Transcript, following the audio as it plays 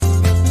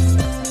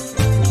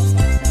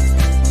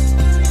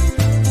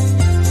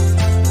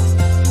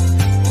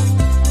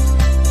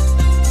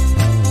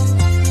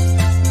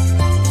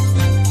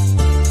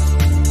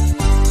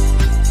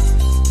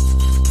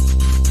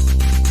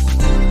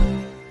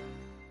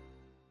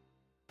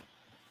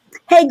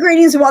Hey,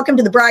 greetings and welcome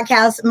to the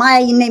broadcast.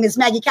 My name is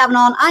Maggie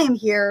Cavanaugh, and I am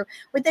here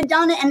with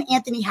Adana and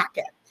Anthony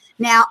Hackett.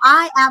 Now,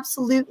 I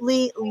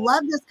absolutely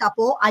love this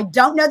couple. I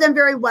don't know them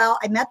very well.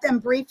 I met them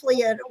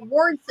briefly at an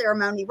award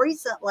ceremony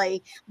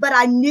recently, but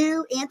I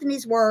knew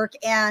Anthony's work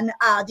and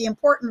the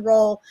important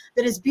role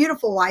that his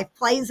beautiful wife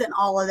plays in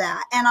all of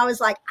that. And I was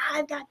like,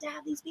 I've got to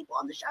have these people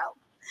on the show.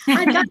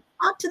 I've got to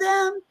talk to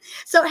them.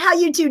 So how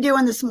you two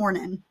doing this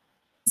morning?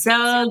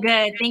 So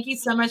good. Thank you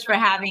so much for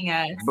having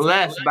us.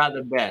 Blessed by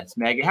the best.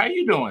 Maggie, how are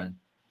you doing?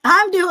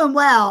 I'm doing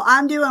well.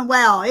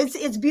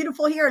 It's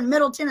beautiful here in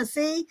Middle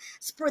Tennessee.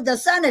 The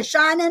sun is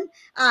shining.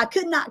 I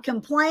could not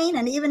complain.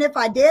 And even if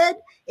I did,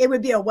 it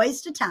would be a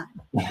waste of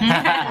time.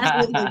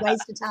 It would be a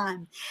waste of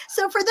time.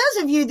 So for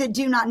those of you that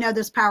do not know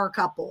this power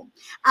couple,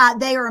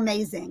 they are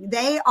amazing.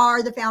 They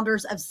are the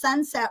founders of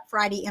Sunset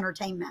Friday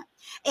Entertainment.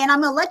 And I'm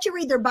going to let you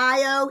read their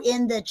bio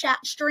in the chat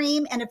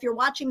stream. And if you're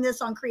watching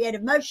this on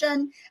Creative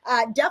Motion,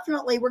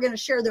 definitely we're going to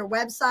share their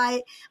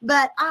website.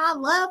 But I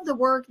love the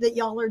work that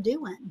y'all are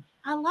doing.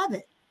 I love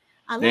it.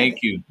 Thank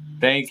you.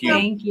 Thank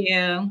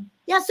you.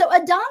 Yeah. So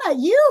Adana,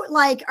 you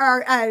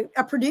are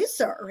a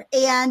producer.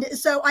 And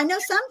so I know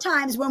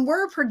sometimes when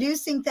we're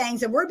producing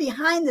things and we're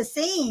behind the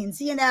scenes,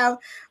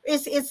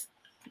 it's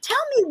tell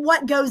me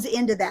what goes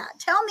into that.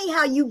 Tell me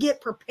how you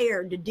get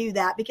prepared to do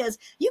that, because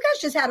you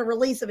guys just had a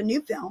release of a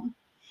new film.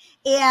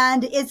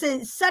 And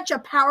it's such a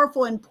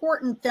powerful,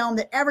 important film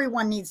that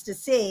everyone needs to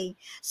see.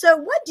 So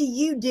what do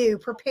you do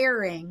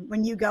preparing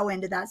when you go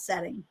into that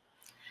setting?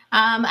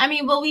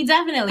 We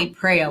definitely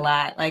pray a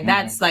lot.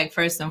 That's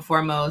first and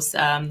foremost,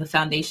 the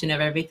foundation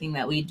of everything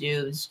that we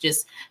do is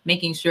just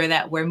making sure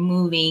that we're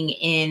moving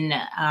in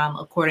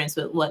accordance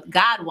with what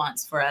God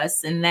wants for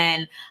us. And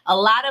then a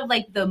lot of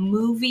the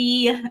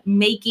movie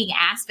making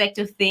aspect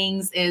of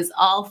things is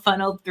all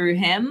funneled through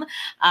him.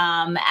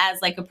 As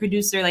a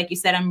producer, like you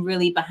said, I'm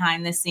really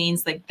behind the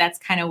scenes. That's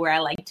kind of where I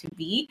like to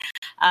be.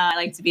 I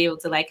like to be able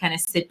to kind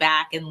of sit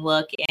back and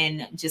look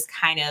and just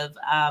kind of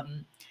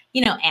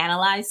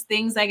analyze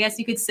things, I guess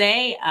you could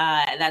say.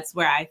 That's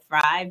where I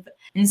thrive.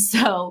 And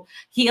so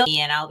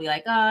I'll be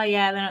like, oh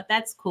yeah,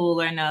 that's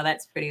cool, or no,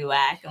 that's pretty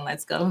whack, and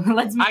let's go.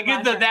 I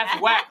get that's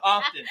whack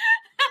often.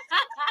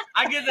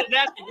 I get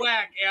that's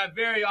whack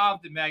very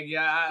often, Maggie.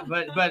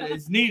 But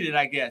it's needed,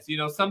 I guess.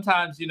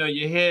 Sometimes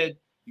your head.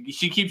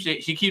 She keeps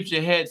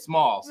your head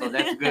small, so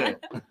that's good.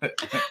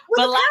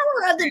 Well, the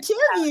power of the two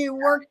of you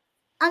work.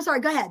 I'm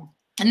sorry. Go ahead.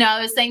 No,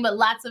 I was saying, but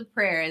lots of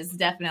prayer is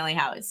definitely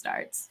how it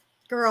starts.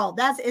 Girl,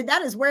 that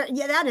is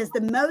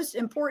the most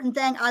important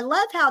thing. I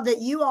love how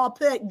that you all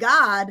put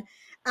God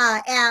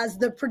as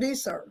the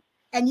producer,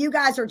 and you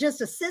guys are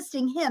just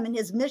assisting him in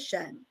his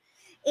mission.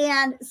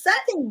 And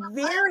something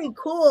very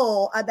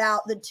cool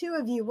about the two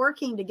of you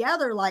working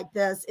together like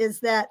this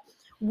is that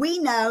we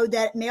know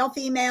that male,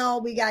 female,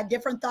 we got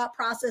different thought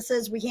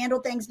processes. We handle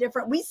things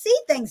different. We see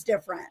things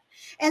different.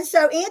 And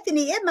so,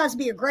 Anthony, it must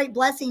be a great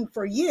blessing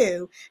for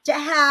you to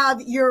have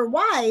your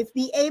wife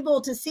be able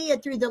to see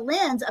it through the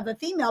lens of a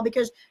female,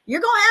 because you're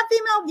going to have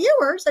female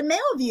viewers and male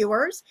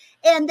viewers,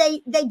 and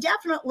they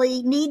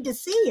definitely need to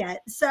see it.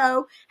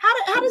 So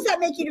how does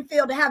that make you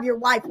feel to have your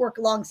wife work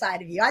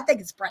alongside of you? I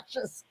think it's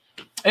precious.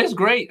 It's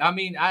great. I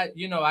mean, I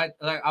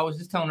was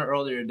just telling her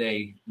earlier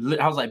today,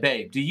 I was like,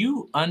 babe, do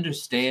you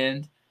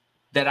understand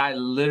that I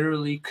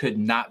literally could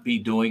not be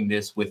doing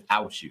this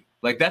without you?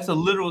 That's a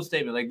literal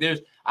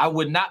statement. I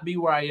would not be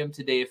where I am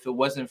today if it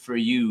wasn't for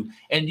you.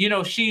 And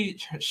she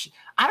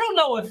I don't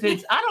know if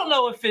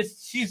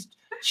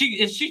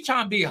she's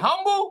trying to be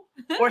humble,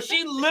 or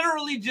she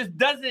literally just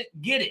doesn't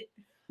get it.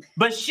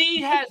 But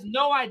she has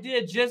no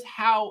idea just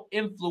how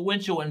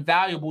influential and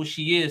valuable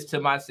she is to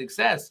my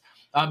success.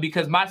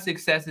 Because my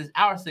success is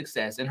our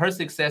success, and her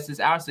success is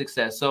our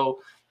success.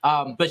 So,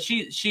 but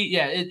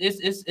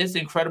it's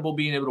incredible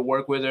being able to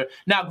work with her.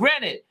 Now,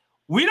 granted,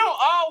 we don't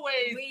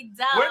always. We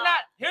don't. We're not.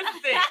 Here's the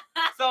thing.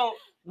 So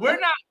we're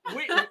not.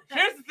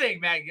 Here's the thing,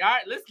 Maggie. All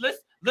right,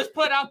 let's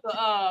put out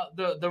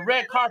the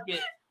red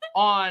carpet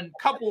on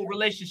couple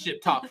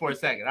relationship talk for a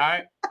second. All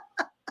right,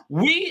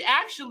 we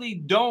actually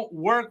don't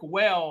work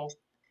well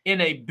in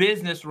a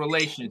business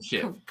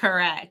relationship.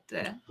 Correct.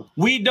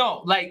 We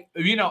don't.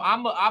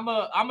 I'm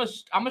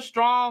a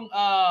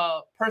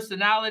strong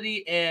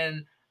personality,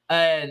 and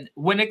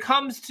when it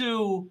comes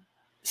to,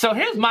 so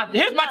here's my take.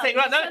 No. Here's my take.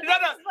 Wait, no. Here's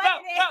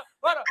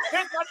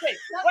my take.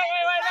 Wait,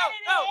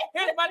 no.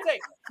 Here's my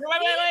take.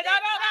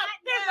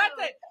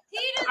 He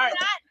does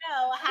not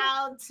know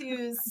how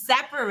to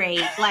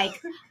separate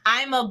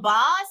I'm a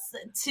boss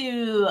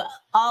to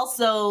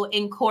also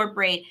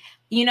incorporate,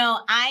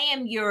 I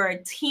am your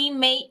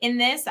teammate in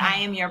this. I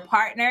am your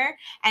partner.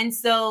 And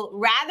so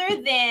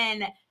rather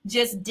than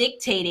just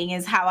dictating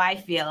is how I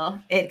feel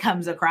it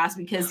comes across,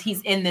 because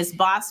he's in this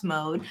boss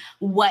mode,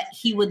 what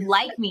he would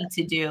like me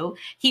to do,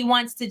 he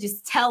wants to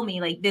just tell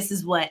me this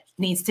is what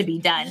needs to be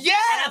done.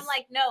 Yes. And I'm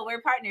like, no,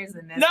 we're partners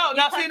in this. No,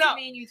 you come to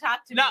me and you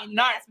talk to me and you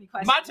ask me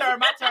questions. My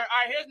turn. All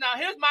right,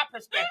 here's my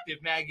perspective,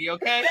 Maggie,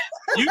 okay?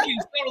 You can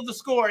settle the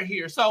score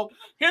here. So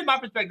here's my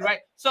perspective, right?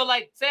 So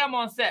say I'm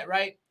on set,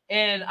 right?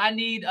 and I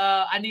need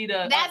a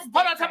That's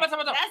hold on, different. time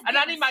on. That's And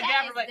I need my different. That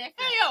gaffer is like,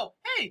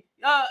 different.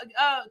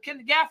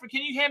 hey,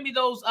 can you hand me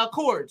those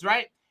cords,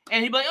 right?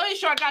 And he'd be like, oh, yeah,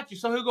 sure, I got you.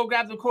 So he'll go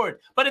grab the cord.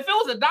 But if it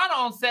was a Donna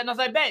on set and I was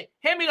like, babe,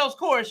 hand me those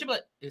cords, she'd be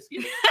like,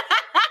 excuse me.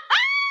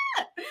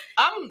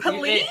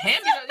 Police?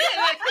 Hand me those.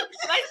 Yeah, like,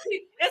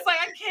 it's like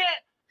I can't.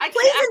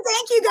 Please and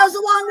thank you goes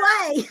a long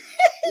way.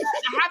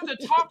 I have to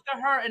talk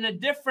to her in a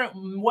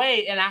different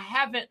way, and I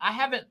haven't.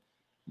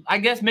 I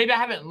guess maybe I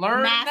haven't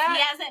learned that.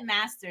 He hasn't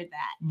mastered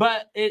that.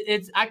 But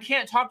it's I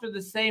can't talk to her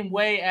the same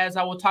way as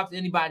I would talk to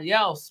anybody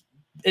else,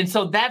 and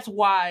so that's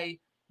why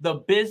the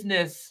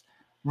business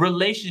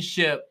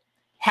relationship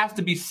has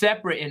to be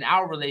separate in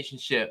our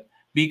relationship,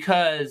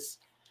 because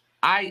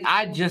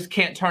I just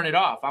can't turn it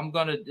off. I'm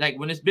gonna, like,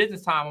 when it's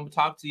business time, I'm gonna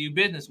talk to you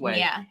business way.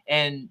 Yeah.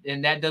 And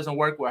that doesn't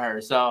work with her.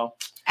 So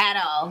at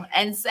all.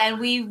 And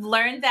we've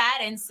learned that.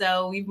 And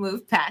so we've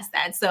moved past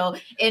that. So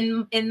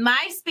in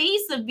my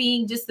space of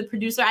being just the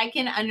producer, I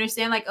can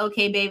understand, like,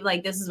 okay, babe,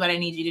 like, this is what I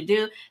need you to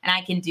do. And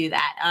I can do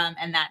that.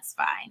 And that's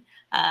fine.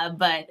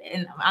 But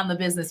on the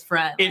business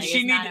front, if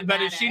she need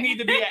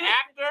to be an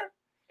actor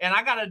and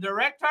I gotta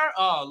direct her,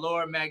 oh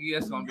Lord, Maggie,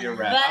 that's gonna be a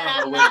wrap.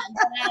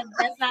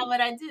 That's not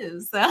what I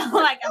do. So,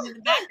 like, I'm in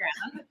the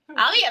background.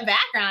 I'll be a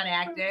background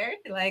actor.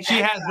 Like, she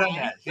has done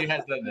that. She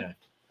has done that.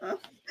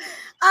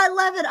 I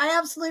love it. I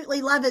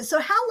absolutely love it. So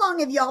how long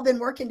have y'all been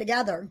working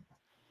together?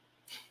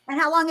 And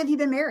how long have you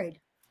been married?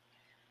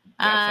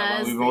 That's how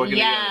long we've been working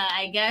together.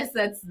 I guess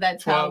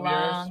that's how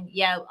long. Years.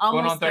 Yeah,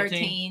 almost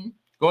 13.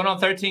 Going on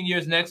 13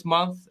 years next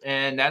month,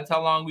 and that's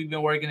how long we've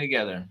been working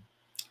together.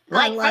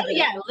 Like,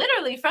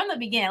 literally from the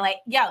beginning. Like,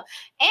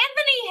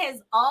 Anthony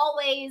has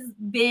always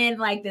been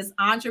like this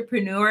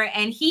entrepreneur,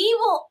 and he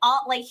will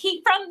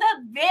from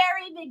the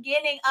very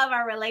beginning of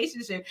our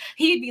relationship,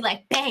 he'd be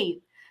like, babe,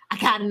 I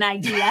got an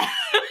idea.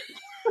 And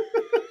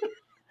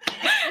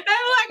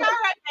I'm like, all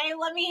right, babe,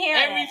 let me hear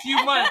Every few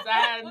months, I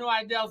had no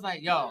idea. I was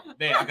like, yo,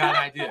 babe, I got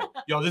an idea.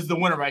 Yo, this is the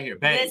winner right here,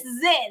 babe. This is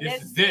it.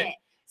 This is it.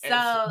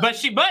 So,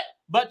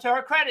 but to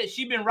her credit,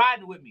 she's been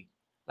riding with me.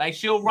 Like,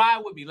 she'll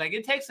ride with me. Like,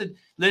 it takes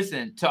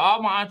listen, to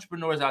all my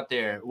entrepreneurs out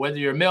there, whether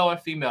you're male or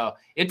female,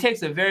 it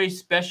takes a very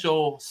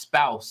special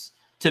spouse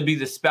to be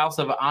the spouse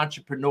of an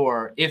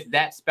entrepreneur if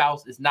that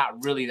spouse is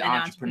not really the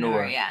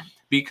entrepreneur. Yeah.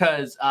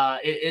 Because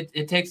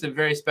it takes a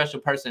very special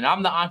person.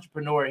 I'm the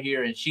entrepreneur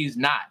here, and she's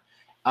not.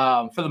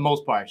 For the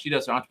most part, she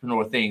does her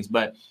entrepreneur things.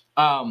 But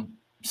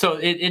so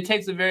it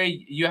takes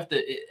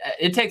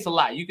it takes a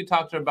lot. You can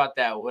talk to her about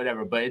that or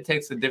whatever, but it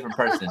takes a different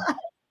person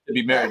to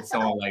be married to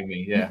someone like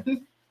me. Yeah.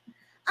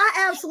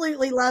 I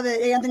absolutely love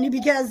it, Anthony,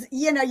 because,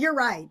 you're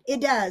right. It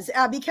does.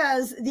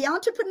 Because the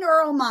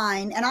entrepreneurial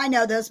mind, and I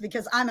know this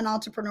because I'm an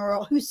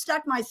entrepreneurial who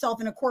stuck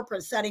myself in a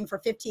corporate setting for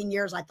 15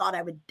 years. I thought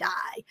I would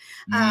die.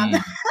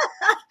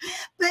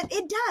 But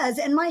it does.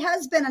 And my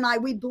husband and I,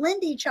 we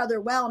blend each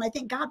other well. And I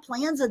think God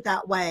plans it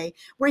that way,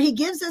 where he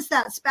gives us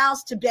that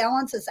spouse to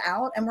balance us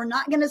out. And we're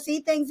not going to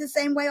see things the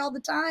same way all the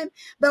time,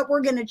 but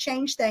we're going to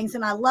change things.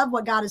 And I love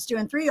what God is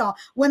doing through y'all.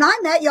 When I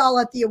met y'all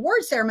at the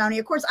award ceremony,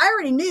 of course, I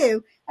already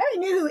knew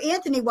who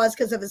Anthony was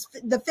because of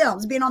the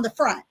films being on the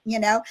front,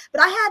 but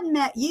I hadn't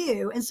met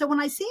you. And so when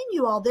I seen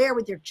you all there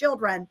with your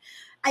children,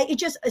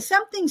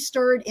 something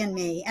stirred in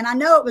me, and I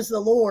know it was the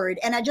Lord.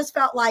 And I just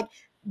felt like,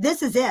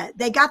 this is it.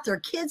 They got their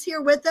kids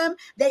here with them.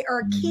 They are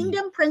a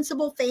kingdom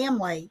principal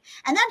family.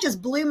 And that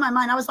just blew my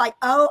mind. I was like,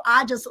 oh,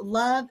 I just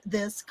love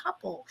this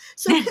couple.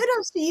 So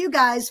kudos to you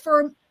guys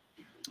for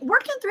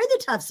working through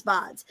the tough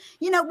spots.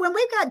 When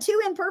we've got two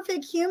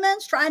imperfect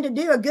humans trying to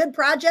do a good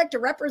project to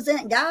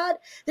represent God,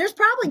 there's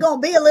probably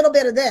going to be a little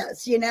bit of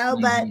this,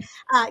 but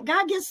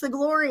God gets the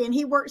glory and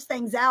he works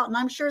things out. And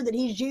I'm sure that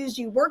he's used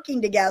you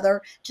working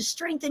together to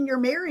strengthen your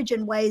marriage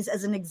in ways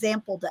as an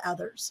example to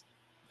others.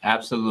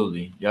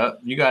 Absolutely. Yep.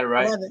 You got it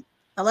right.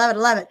 I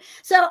love it.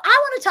 So I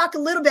want to talk a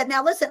little bit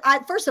now. Listen,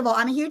 first of all,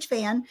 I'm a huge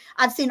fan.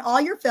 I've seen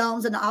all your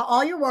films and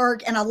all your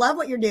work, and I love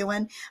what you're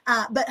doing.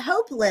 But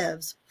Hope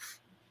Lives.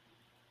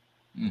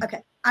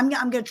 Okay. I'm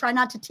going to try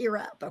not to tear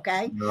up.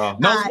 Okay. No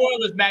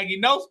spoilers, Maggie.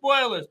 No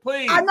spoilers,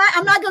 please. I'm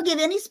not going to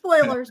give any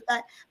spoilers,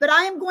 but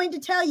I am going to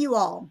tell you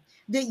all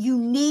that you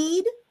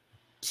need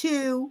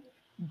to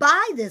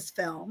buy this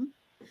film.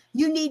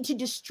 You need to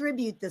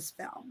distribute this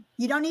film.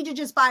 You don't need to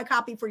just buy a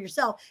copy for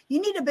yourself. You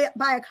need to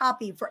buy a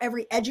copy for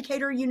every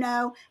educator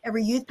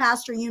every youth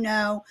pastor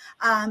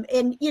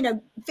and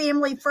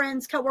family,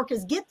 friends,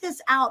 coworkers. Get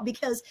this out,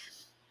 because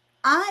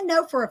I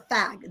know for a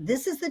fact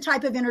this is the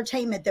type of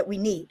entertainment that we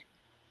need.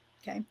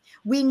 Okay.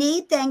 We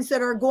need things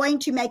that are going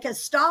to make us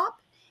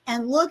stop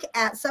and look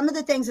at some of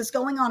the things that's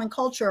going on in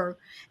culture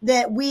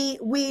that we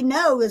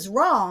know is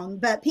wrong,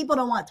 but people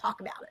don't want to talk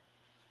about it.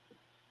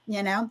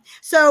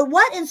 So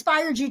what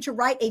inspired you to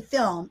write a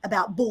film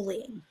about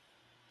bullying?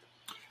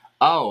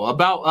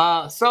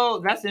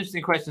 So that's an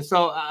interesting question.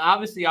 So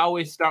obviously I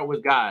always start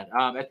with God.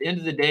 At the end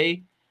of the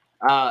day,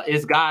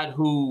 it's God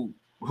who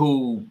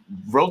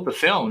wrote the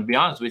film, to be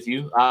honest with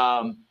you.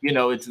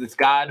 It's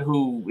God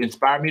who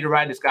inspired me to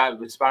write. It's God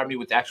who inspired me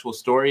with the actual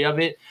story of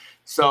it.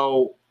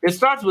 So it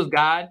starts with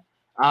God.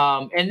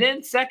 And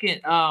then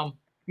second,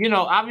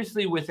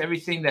 obviously with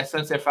everything that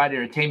Sunset Friday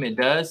Entertainment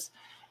does,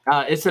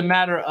 it's a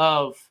matter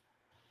of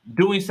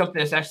doing something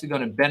that's actually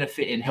going to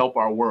benefit and help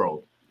our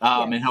world.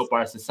 And help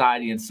our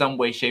society in some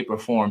way, shape, or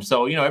form.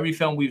 So, every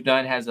film we've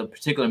done has a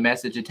particular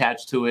message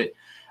attached to it.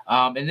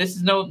 And this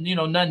is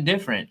none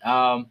different.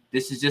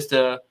 This is just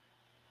a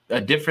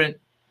different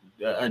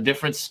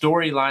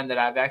storyline that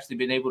I've actually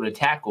been able to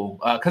tackle.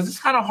 Because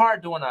it's kind of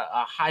hard doing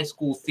a high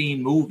school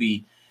themed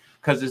movie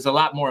because there's a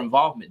lot more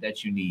involvement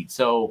that you need.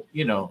 So,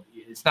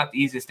 it's not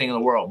the easiest thing in the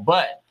world.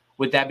 But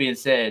with that being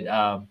said,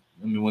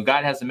 when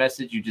God has a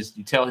message, you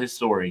tell his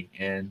story.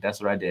 And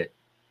that's what I did.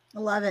 I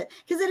love it,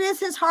 because it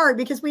is his heart,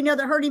 because we know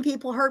that hurting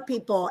people hurt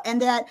people,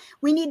 and that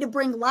we need to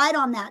bring light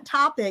on that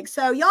topic.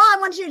 So y'all, I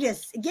want you to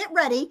just get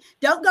ready.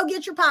 Don't go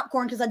get your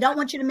popcorn, because I don't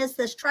want you to miss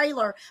this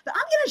trailer, but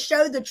I'm going to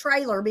show the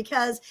trailer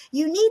because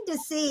you need to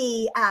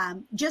see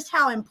just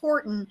how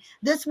important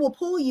this will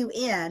pull you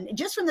in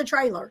just from the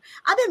trailer.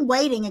 I've been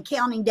waiting and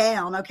counting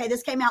down. Okay.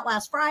 This came out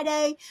last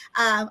Friday.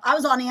 I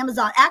was on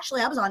Amazon.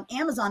 Actually, I was on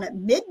Amazon at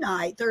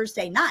midnight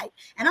Thursday night,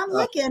 and I'm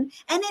looking,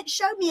 and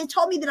it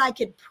told me that I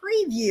could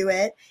preview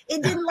it.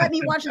 It didn't let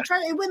me watch the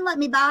trailer. It wouldn't let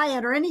me buy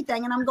it or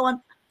anything. And I'm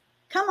going,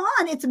 come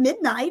on, it's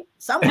midnight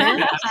somewhere.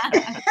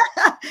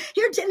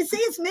 Here in Tennessee,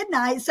 it's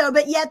midnight. So,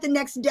 but yet the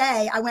next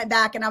day I went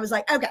back and I was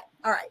like, okay,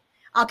 all right,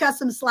 I'll cut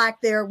some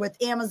slack there with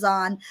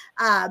Amazon.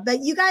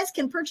 But you guys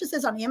can purchase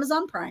this on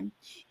Amazon Prime.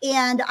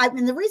 And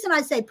the reason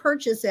I say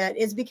purchase it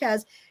is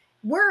because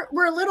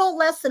we're a little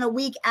less than a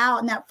week out,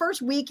 and that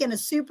first weekend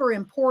is super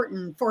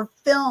important for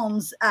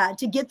films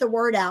to get the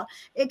word out.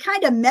 It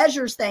kind of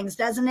measures things,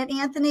 doesn't it,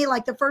 Anthony?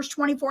 Like the first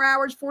 24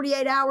 hours,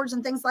 48 hours,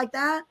 and things like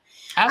that.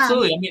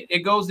 Absolutely.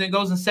 It goes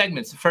in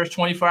segments. The first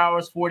 24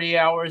 hours, 48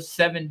 hours,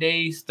 7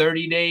 days,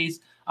 30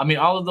 days.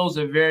 All of those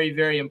are very,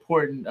 very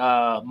important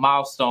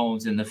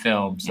milestones in the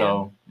film.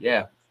 So,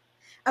 yeah.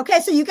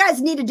 Okay, so you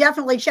guys need to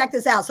definitely check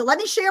this out. So let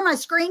me share my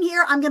screen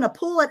here. I'm going to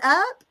pull it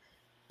up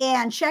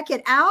and check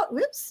it out.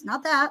 Whoops,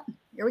 not that.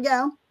 Here we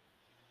go.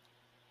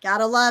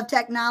 Gotta love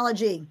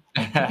technology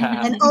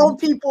and old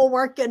people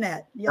working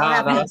it.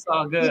 That's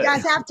all good. You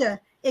guys have to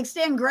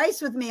extend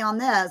grace with me on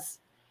this.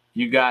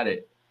 You got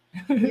it.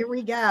 Here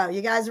we go.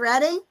 You guys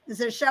ready?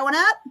 Is it showing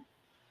up?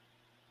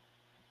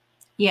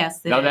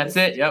 Yes. That's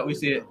it. Yep, we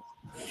see it.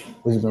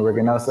 What you been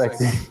working out,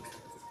 sexy?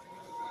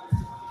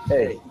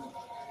 Hey.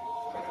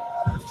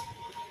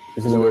 What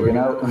you been working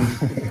out?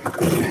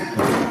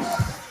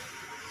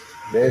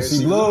 There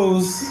she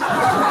blows.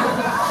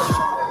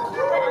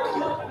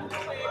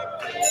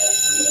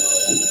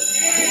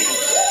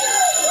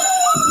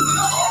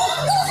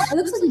 It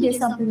looks like you did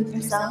something with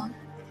yourself.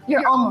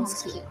 You're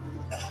almost cute.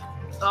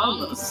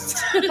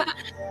 Almost.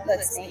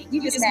 Let's see.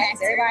 You just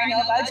maxed everybody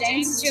know about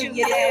James Jr.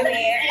 down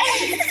there.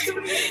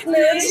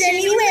 Little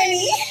Jimmy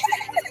Winnie.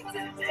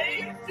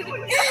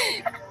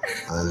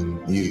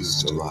 I'm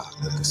used a lot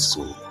at the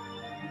school.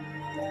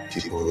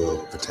 People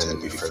will pretend to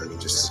be friendly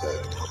just so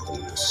they can help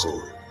them to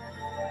school.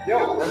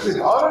 Yo, that's his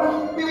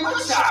daughter? Be my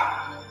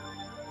child.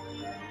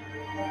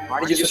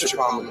 Why do you have such a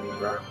problem with me,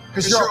 bro?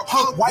 Because you're a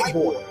punk white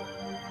boy.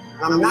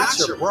 And I'm not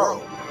your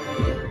bro.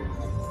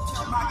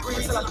 My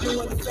green till I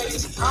do in the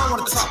face. I don't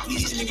want to talk,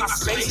 please give me my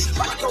space.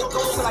 I go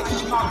till I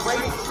give you my grave.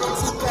 Go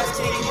too fast,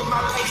 can't get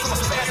my pace. I'm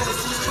as fast as a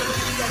season,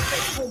 give me that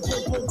face. Boom,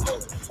 boom, boom, boom.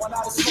 One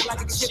out of smoke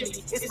like a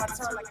chimney. It's my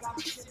turn like I'm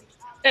a chimney.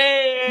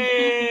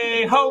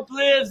 Hey,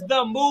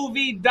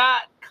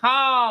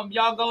 HopeLivesTheMovie.com.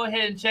 Y'all go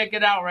ahead and check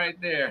it out right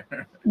there.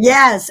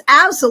 Yes,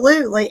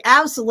 absolutely.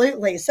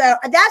 Absolutely. So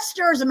that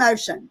stirs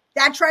emotion.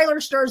 That trailer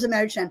stirs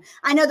emotion.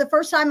 I know the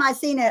first time I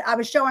seen it,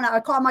 I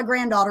called my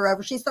granddaughter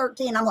over. She's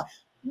 13. I'm like,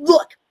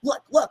 look,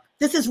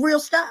 this is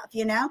real stuff,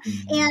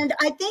 Mm-hmm. And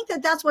I think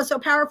that that's what's so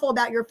powerful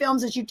about your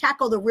films is you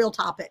tackle the real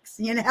topics,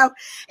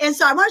 And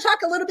so I want to talk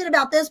a little bit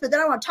about this, but then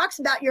I want to talk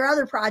about your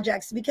other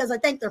projects because I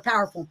think they're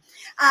powerful.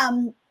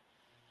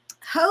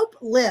 Hope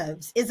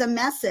Lives is a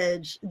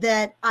message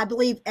that I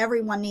believe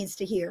everyone needs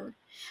to hear.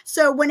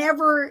 So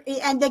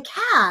and the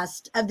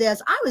cast of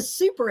this, I was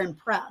super duper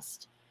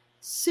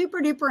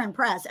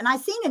impressed. And I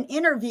seen an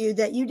interview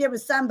that you did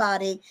with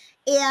somebody,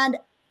 and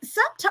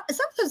some of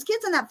those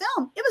kids in that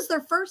film, it was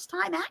their first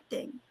time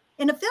acting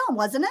in a film,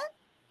 wasn't it?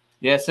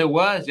 Yes, it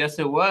was.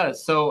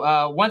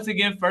 So once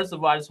again, first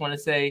of all, I just want to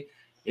say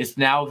it's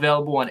now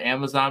available on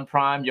Amazon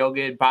Prime. You'll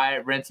buy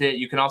it, rent it.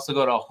 You can also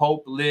go to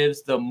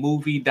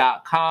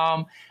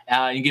HopeLivesTheMovie.com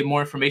and get more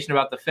information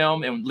about the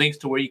film and links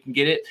to where you can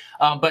get it.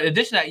 But in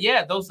addition to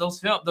that,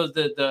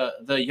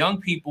 the young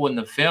people in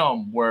the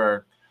film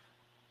were,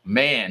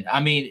 man.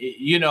 I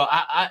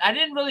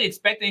didn't really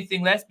expect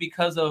anything less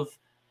because of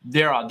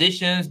their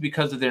auditions,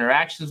 because of their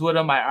interactions with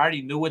them. I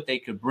already knew what they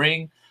could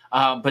bring,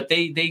 but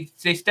they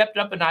stepped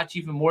up a notch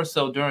even more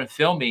so during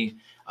filming.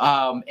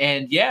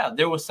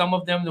 There was some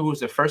of them who was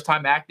their first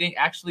time acting.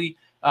 Actually,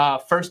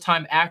 first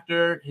time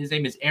actor, his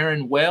name is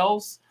Aaron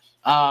Wells.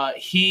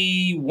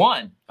 He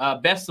won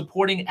Best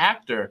Supporting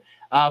Actor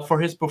for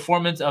his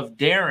performance of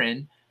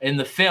Darren in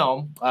the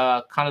film,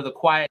 kind of the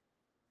quiet.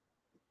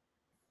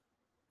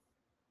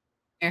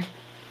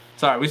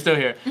 Sorry, we're still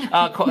here.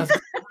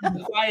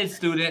 Quiet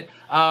Student,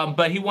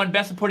 but he won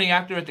Best Supporting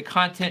Actor at the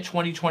Content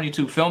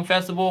 2022 Film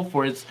Festival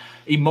for his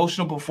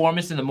emotional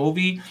performance in the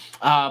movie.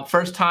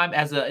 First time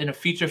in a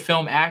feature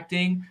film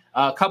acting.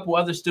 A couple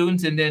other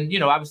students, and then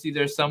obviously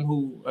there's some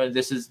who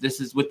this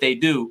is what they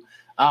do.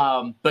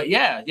 But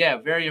yeah,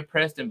 very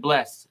impressed and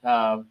blessed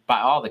by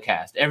all the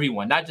cast,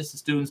 everyone, not just the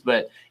students,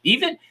 but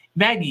even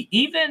Maggie,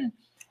 even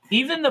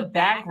the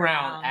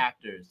background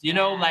actors.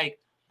 Like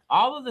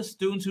all of the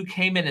students who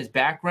came in as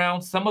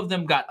background, some of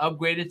them got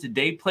upgraded to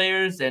day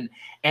players, and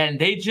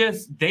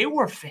they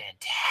were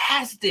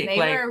fantastic. They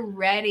were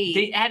ready.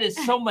 They added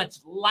so much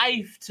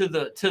life to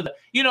the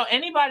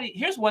anybody.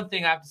 Here's one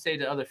thing I have to say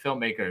to other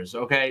filmmakers.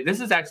 Okay, this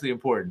is actually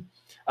important,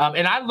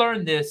 and I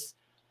learned this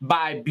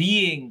by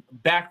being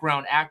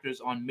background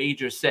actors on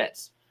major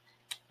sets.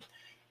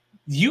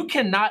 You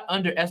cannot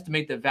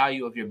underestimate the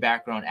value of your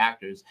background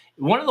actors.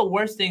 One of the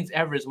worst things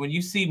ever is when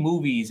you see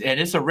movies and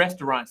it's a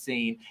restaurant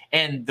scene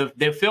and the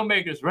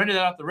filmmakers rented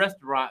out the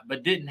restaurant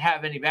but didn't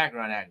have any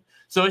background actors.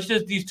 So it's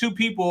just these two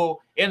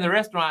people in the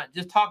restaurant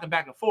just talking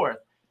back and forth,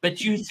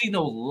 but you see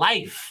no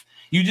life.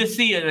 You just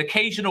see an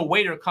occasional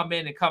waiter come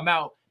in and come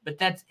out, but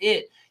that's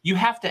it. You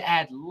have to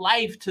add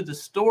life to the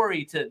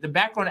story. The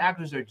background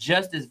actors are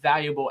just as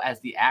valuable as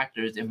the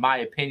actors, in my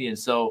opinion.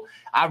 So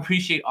I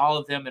appreciate all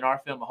of them in our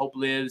film, Hope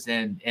Lives,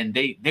 and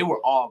they were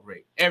all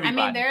great.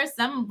 Everybody. I mean, there are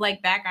some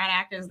like background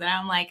actors that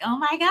I'm like, oh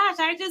my gosh,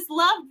 I just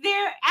love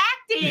their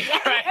acting.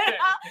 Right. I'm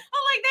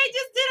like, they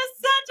just did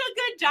such a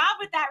good job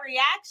with that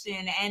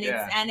reaction,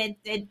 and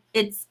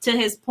it's to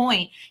his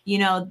point.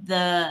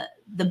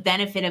 The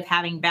benefit of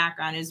having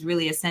background is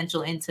really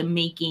essential into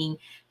making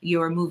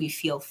your movie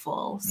feel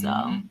full. So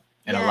and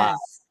a lot.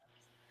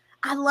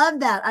 I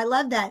love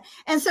that.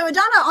 And so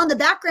Adana, on the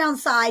background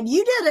side,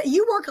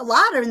 you work a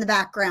lot in the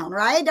background,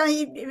 right? Don't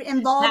you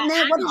involve in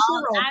that? What is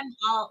your role?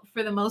 I'm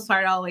for the most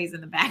part always in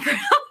the background.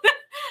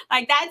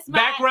 Like that's my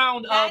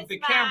background of the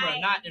camera,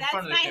 not in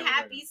front of the camera. That's my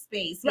happy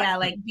space. Yeah,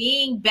 like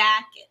being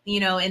back,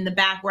 in the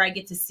back where I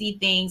get to see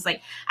things.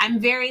 Like I'm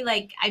very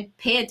I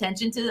pay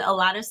attention to a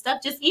lot of stuff.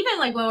 Just even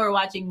like when we're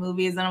watching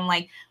movies and I'm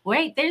like,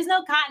 wait, there's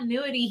no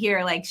continuity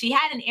here. Like she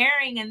had an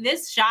earring in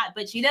this shot,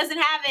 but she doesn't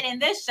have it in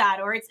this shot,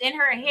 or it's in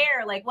her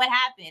hair. Like what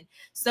happened?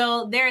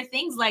 So there are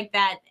things like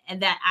that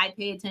and that I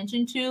pay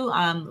attention to,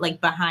 like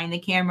behind the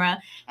camera.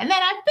 And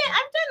then I've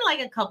done like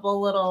a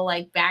couple little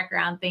like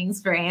background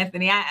things for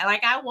Anthony.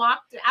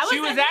 She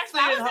was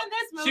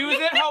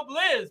in Hope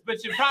Lives,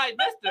 but you probably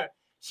missed her.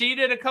 She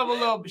did a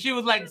couple she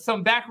was like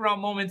some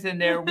background moments in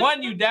there.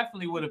 One, you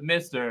definitely would have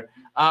missed her.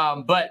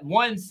 But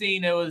one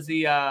scene, it was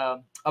a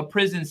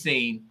prison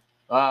scene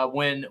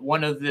when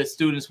one of the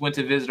students went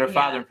to visit her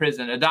father in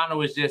prison. Adana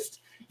was you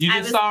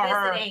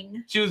saw visiting.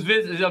 Her. She was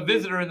a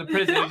visitor in the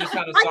prison. You just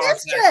kind of saw I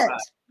missed it.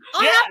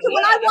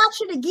 When I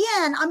watch it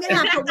again, I'm going to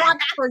have to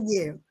watch for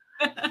you.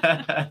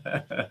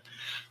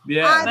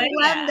 Yeah. I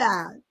love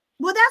that.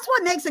 Well, that's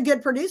what makes a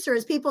good producer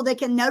is people that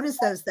can notice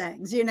those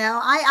things.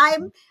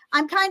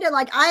 I'm kind of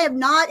like, I am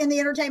not in the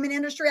entertainment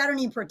industry. I don't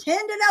even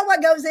pretend to know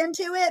what goes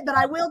into it, but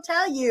I will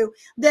tell you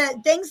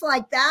that things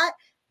like that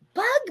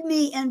bug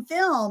me in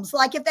films.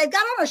 Like if they've got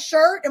on a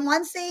shirt in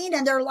one scene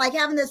and they're like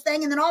having this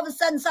thing and then all of a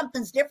sudden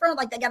something's different,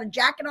 like they got a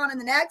jacket on in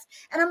the next.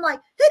 And I'm like,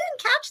 who didn't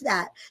catch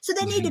that? So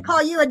they need to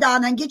call you,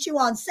 Adana, and get you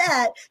on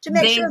set to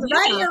make sure the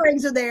right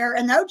earrings are there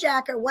and no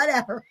jacket,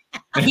 whatever.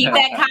 Keep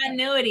that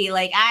continuity.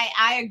 Like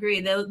I agree.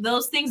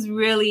 Those things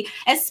really,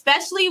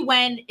 especially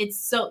when it's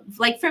so,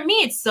 like for me,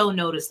 it's so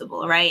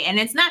noticeable, right? And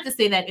it's not to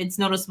say that it's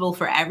noticeable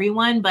for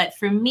everyone, but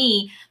for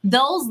me,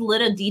 those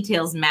little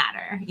details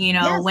matter.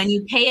 When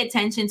you pay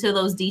attention to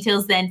those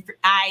details, then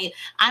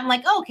I'm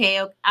like, okay,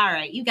 all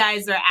right, you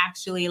guys are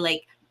actually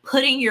like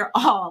putting your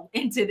all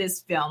into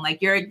this film.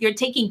 Like you're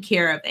taking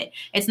care of it.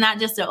 It's not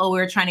just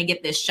we're trying to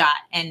get this shot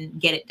and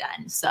get it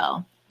done.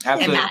 So.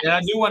 Absolutely. And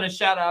I do want to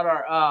shout out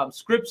our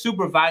script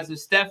supervisor,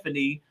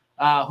 Stephanie,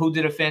 who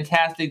did a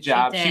fantastic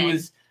job. She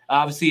was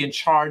obviously in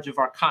charge of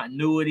our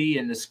continuity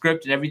and the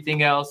script and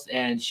everything else,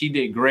 and she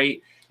did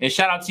great. And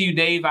shout out to you,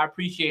 Dave. I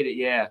appreciate it.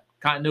 Yeah.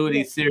 Continuity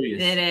is serious.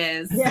 It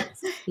is.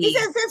 Yes. He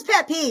says it's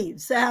pet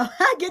peeve. So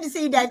good to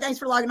see you, Dave. Thanks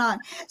for logging on.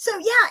 So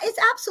yeah, it's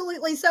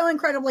absolutely so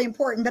incredibly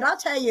important. But I'll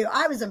tell you,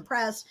 I was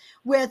impressed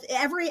with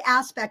every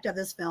aspect of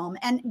this film.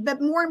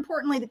 But more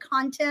importantly, the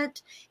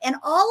content and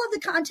all of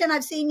the content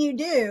I've seen you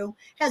do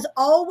has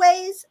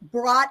always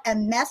brought a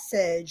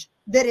message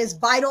that is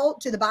vital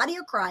to the body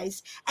of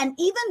Christ and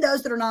even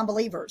those that are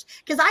non-believers.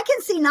 Because I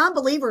can see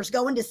non-believers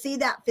going to see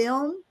that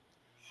film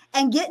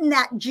and getting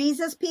that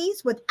Jesus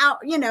piece without,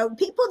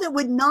 people that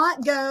would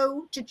not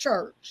go to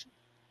church,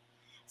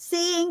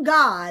 seeing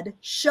God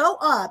show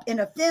up in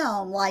a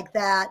film like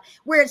that,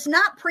 where it's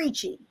not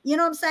preachy. You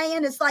know what I'm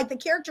saying? It's like the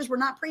characters were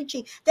not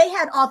preachy. They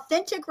had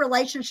authentic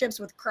relationships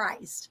with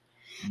Christ.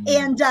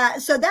 And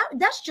so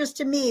that's just,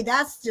 to me,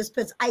 that's just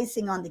puts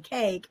icing on the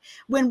cake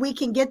when we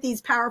can get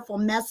these powerful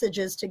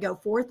messages to go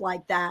forth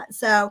like that.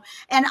 So,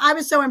 and I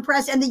was so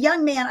impressed. And the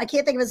young man, I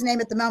can't think of his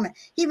name at the moment.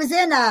 He was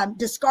in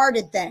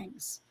Discarded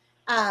Things.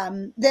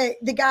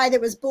 the guy that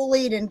was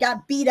bullied and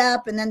got beat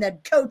up, and then the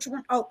coach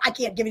went, oh, I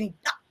can't give any.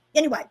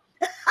 Anyway,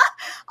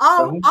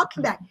 I'll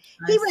come back.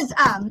 He was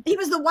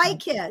the white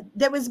kid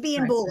that was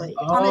being bullied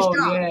on his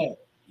job. Yeah.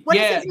 What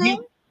is his name?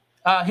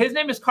 His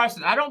name is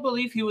Carson. I don't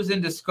believe he was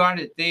in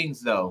Discarded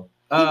Things though.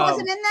 He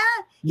wasn't in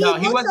that. No,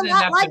 he wasn't a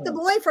lot like the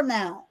boy from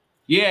that.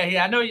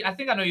 Yeah, I know. I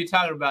think I know you're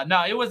talking about.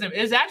 No, it wasn't.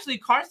 It's actually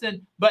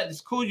Carson, but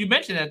it's cool you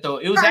mentioned that though.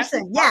 It was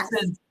Carson, actually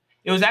Carson.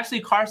 It was actually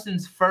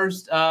Carson's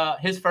first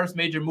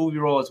major movie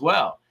role as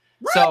well.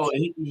 What? So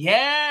he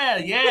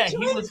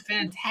was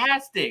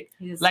fantastic.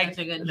 He did like such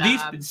a good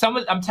these,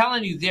 job. I'm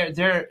telling you,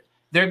 they're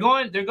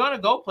going to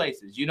go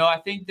places. You know, I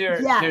think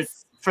they're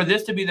for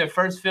this to be their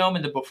first film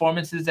and the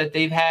performances that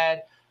they've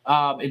had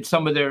in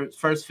some of their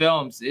first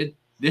films.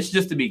 This is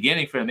just the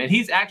beginning for him, and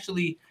he's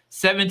actually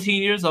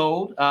 17 years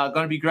old,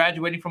 going to be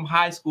graduating from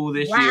high school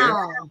this year.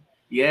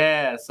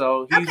 Yeah,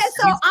 so I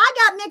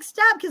got mixed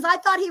up because I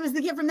thought he was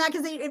the kid from that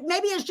because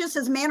maybe it's just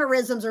his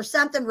mannerisms or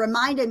something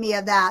reminded me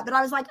of that. But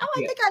I was like, oh, I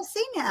think I've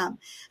seen him.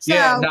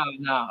 So,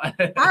 no.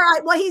 All right,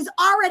 well, he's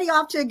already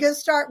off to a good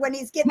start when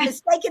he's getting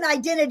mistaken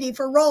identity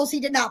for roles he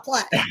did not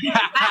play.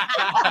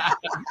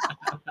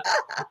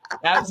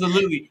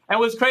 Absolutely. And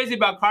what's crazy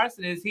about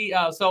Carson is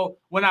so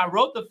when I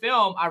wrote the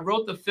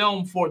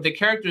film for the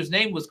character's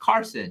name was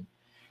Carson.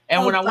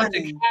 And when I went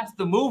to cast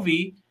the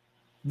movie,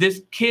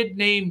 this kid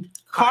named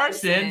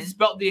Carson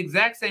spelled the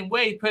exact same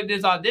way. He put in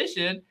his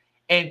audition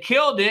and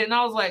killed it. And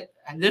I was like,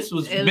 this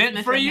was meant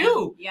for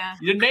you. Yeah.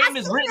 Your name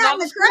is written on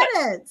the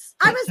credits.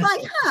 I was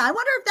like, I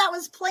wonder if that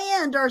was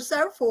planned or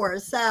so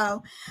forth.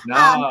 So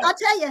I'll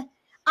tell you,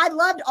 I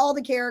loved all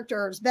the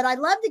characters, but I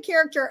loved the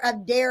character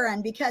of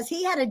Darren because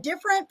he had a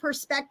different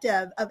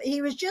perspective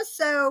he was just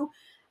so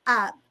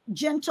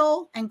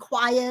gentle and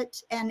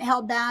quiet and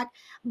held back.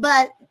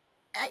 But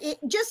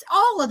just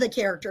all of the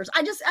characters.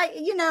 I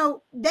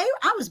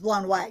was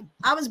blown away.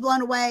 I was blown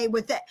away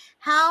with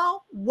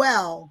how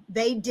well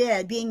they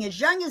did being as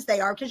young as they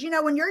are. Because,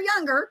 when you're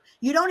younger,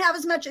 you don't have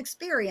as much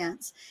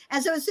experience.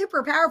 And so it's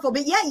super powerful.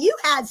 But yeah, you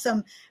had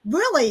some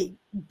really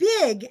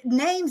big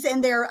names in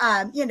there.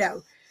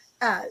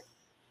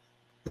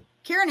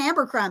 Karen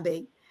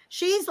Abercrombie.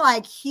 She's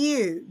like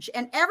huge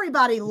and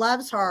everybody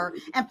loves her.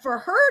 And for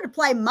her to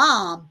play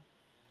mom.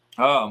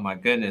 Oh my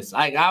goodness.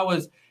 I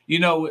was,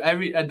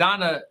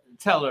 Adana,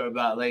 tell her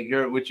about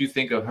what you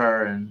think of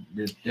her and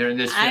during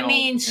this film. I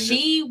mean,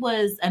 she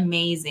was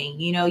amazing.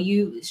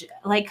 You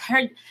like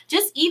her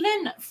just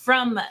even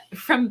from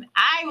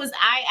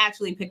I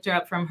actually picked her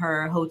up from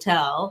her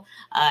hotel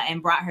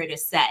and brought her to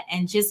set.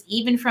 And just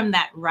even from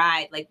that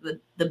ride, like the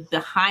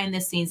behind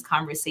the scenes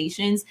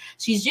conversations,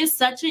 she's just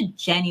such a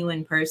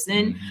genuine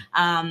person.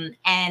 Mm-hmm.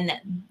 And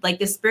like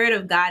the Spirit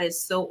of God is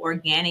so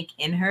organic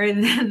in her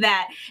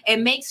that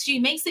she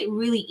makes it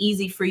really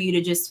easy for you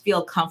to just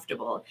feel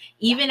comfortable,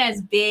 even as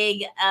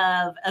big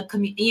of a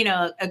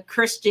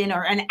Christian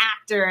or an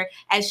actor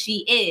as she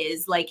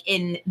is, like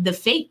in the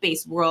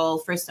faith-based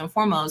world. First and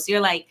foremost, you're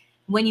like,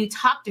 when you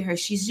talk to her,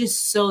 she's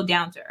just so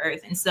down to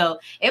earth. And so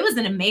it was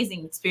an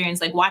amazing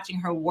experience, like watching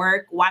her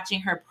work,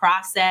 watching her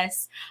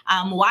process,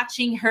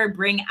 watching her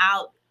bring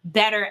out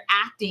better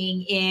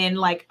acting in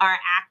like our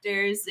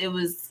actors. It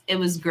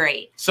was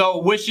great. So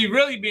what she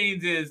really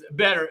means is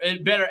better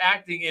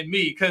acting in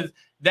me, because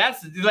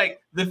that's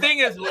like the thing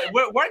is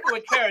we're working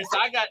with Karen. So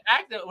when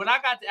I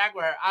got to act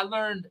with her,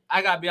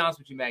 I gotta be honest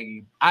with you,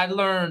 Maggie, I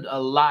learned a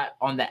lot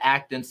on the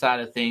acting side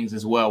of things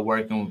as well,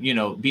 working,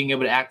 being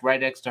able to act right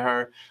next to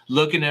her,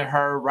 looking at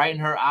her, right in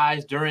her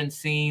eyes during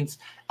scenes.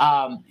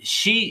 I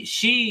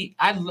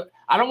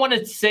don't want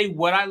to say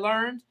what I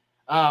learned,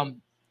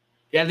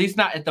 at least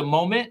not at the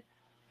moment,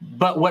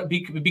 but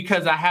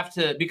because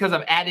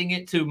I'm adding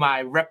it to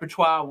my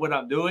repertoire of what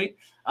I'm doing.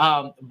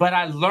 But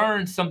I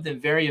learned something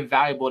very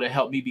invaluable to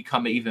help me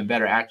become an even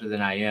better actor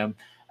than I am.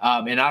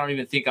 And I don't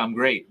even think I'm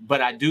great,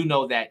 but I do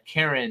know that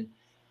Karen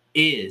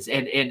is.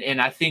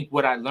 And I think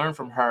what I learned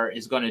from her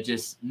is going to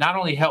just not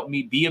only help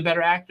me be a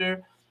better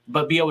actor,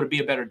 but be able to be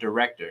a better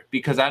director,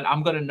 because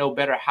I'm going to know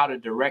better how to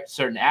direct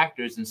certain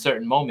actors in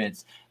certain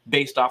moments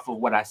based off of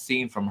what I've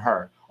seen from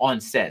her on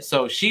set.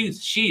 So she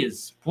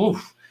is,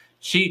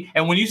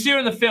 and when you see her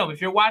in the film, if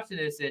you're watching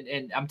this,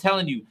 and I'm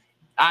telling you,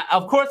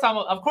 of course,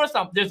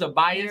 there's a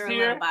bias here. A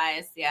little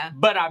bias, yeah.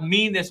 But I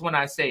mean this when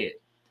I say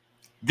it.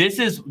 This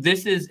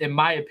is, in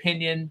my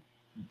opinion,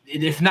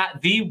 if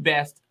not the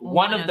best,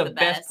 one of the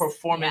best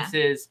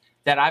performances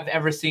that I've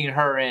ever seen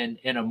her in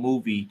a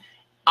movie.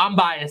 I'm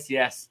biased,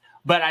 yes,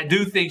 but I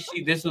do think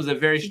this was a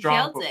very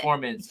strong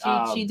performance.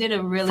 She did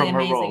a really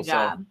amazing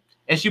job. So,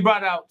 and she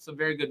brought out some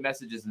very good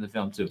messages in the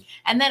film too.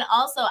 And then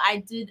also,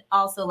 I did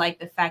also like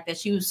the fact that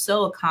she was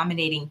so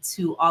accommodating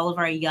to all of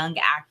our young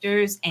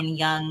actors and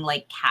young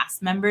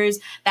cast members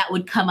that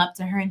would come up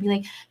to her and be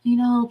like,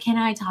 can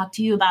I talk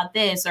to you about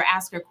this, or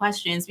ask her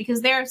questions?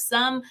 Because there are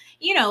some,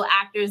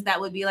 actors that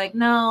would be like,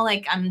 no,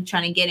 I'm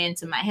trying to get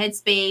into my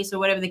headspace or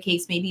whatever the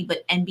case may be,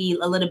 and be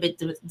a little bit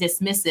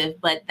dismissive.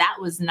 But that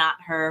was not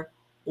her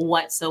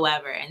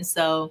whatsoever. And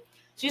so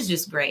she was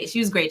just great. She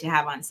was great to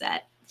have on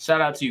set. Shout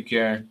out to you,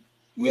 Karen.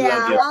 We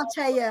love you. I'll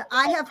tell you,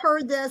 I have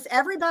heard this.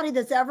 Everybody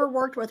that's ever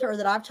worked with her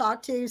that I've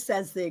talked to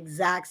says the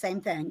exact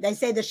same thing. They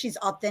say that she's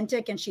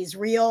authentic and she's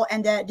real,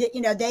 and that, you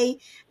know, they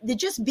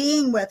just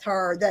being with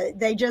her, that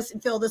they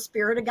just feel the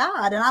spirit of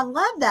God. And I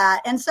love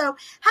that. And so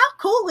how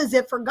cool is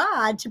it for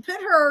God to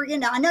put her, you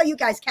know, I know you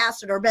guys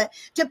casted her, but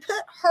to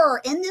put her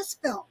in this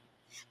film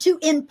to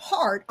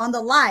impart on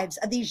the lives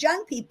of these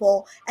young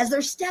people as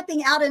they're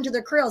stepping out into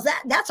their careers.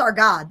 That's our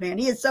God, man.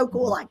 He is so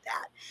cool like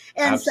that.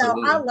 And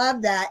Absolutely. so I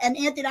love that. And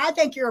Anthony, I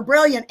think you're a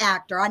brilliant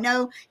actor. I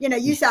know, you know,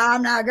 you say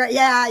I'm not great.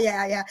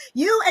 Yeah.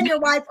 You and your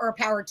wife are a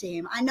power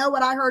team. I know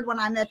what I heard when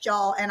I met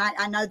y'all, and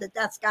I know that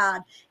that's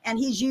God, and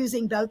he's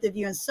using both of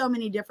you in so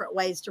many different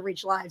ways to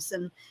reach lives,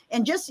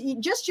 and just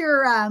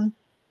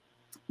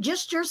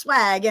your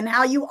swag and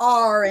how you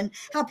are and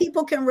how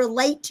people can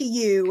relate to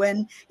you.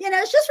 And, you know,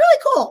 it's just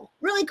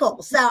really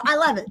cool. So I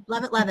love it.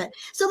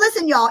 So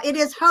listen, y'all, it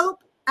is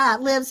Hope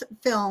Lives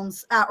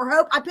Films, or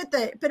Hope. I put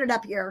it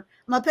up here.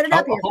 I'm going to put it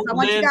up here because I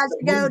want you guys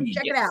to go and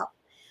check it out.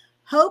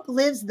 Hope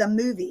Lives the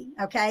Movie.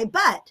 Okay.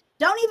 But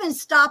don't even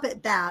stop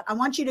at that. I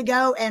want you to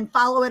go and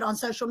follow it on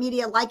social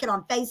media, like it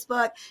on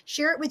Facebook,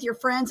 share it with your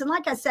friends. And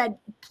like I said,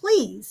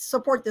 please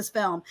support this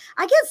film.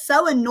 I get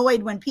so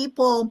annoyed when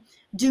people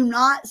do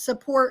not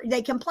support,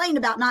 they complain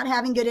about not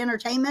having good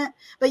entertainment,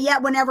 but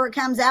yet whenever it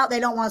comes out, they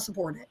don't want to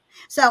support it.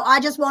 So I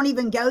just won't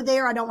even go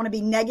there. I don't want to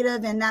be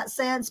negative in that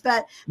sense,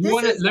 but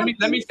let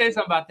me say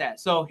something about that.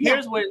 So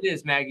here's what it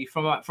is, Maggie,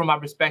 from my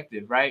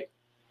perspective, right?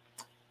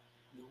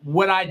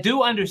 What I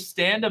do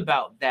understand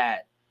about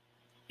that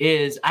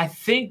is I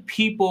think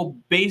people,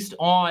 based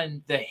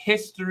on the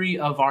history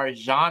of our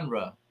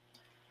genre,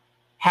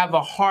 have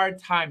a hard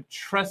time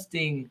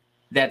trusting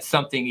that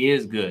something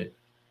is good.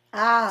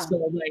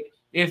 So like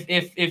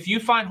if you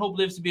find Hope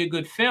Lives to be a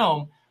good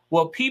film,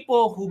 well,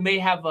 people who may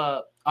have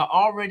a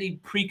already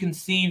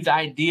preconceived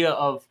idea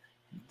of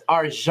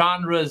our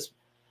genre's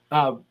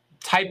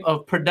type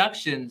of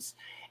productions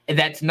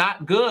that's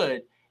not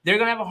good, they're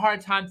gonna have a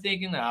hard time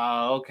thinking,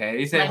 oh, okay,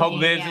 they said Hope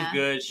Lives is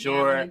good,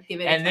 sure,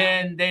 and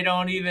then they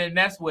don't even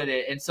mess with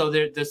it, and so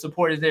the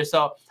support is there.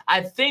 So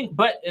I think,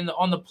 but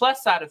on the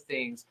plus side of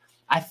things,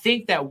 I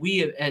think that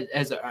we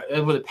as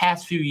over the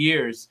past few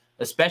years,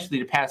 especially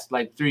the past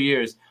like 3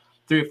 or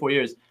 4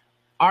 years,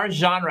 our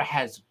genre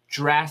has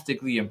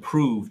drastically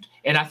improved.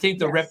 And I think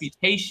the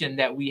reputation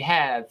that we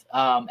have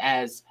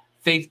as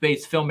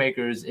faith-based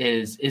filmmakers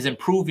is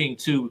improving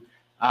to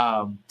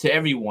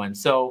everyone.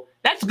 So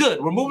that's good.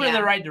 We're moving in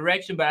the right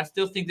direction, but I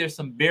still think there's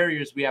some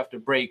barriers we have to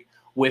break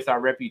with our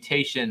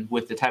reputation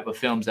with the type of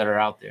films that are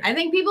out there. I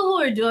think people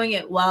who are doing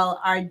it well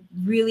are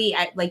really,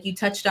 like you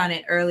touched on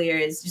it earlier,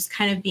 is just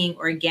kind of being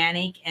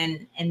organic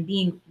and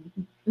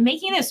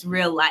making this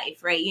real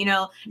life, right? You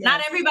know,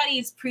 not everybody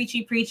is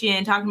preachy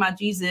and talking about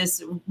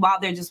Jesus while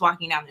they're just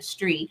walking down the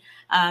street.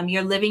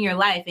 You're living your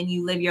life, and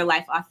you live your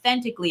life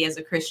authentically as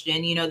a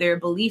Christian. You know, there are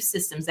belief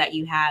systems that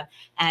you have,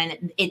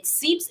 and it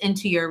seeps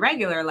into your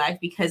regular life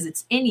because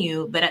it's in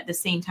you, but at the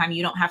same time,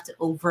 you don't have to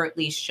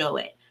overtly show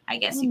it, I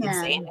guess you could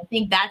say. And I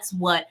think that's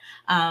what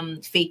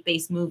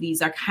faith-based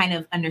movies are kind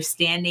of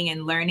understanding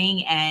and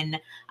learning and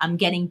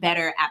getting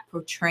better at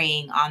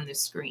portraying on the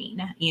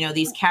screen. You know,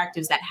 these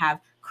characters that have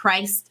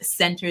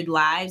Christ-centered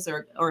lives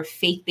or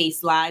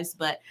faith-based lives,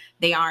 but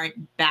they aren't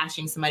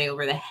bashing somebody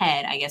over the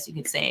head, I guess you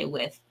could say,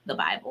 with the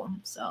Bible.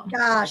 So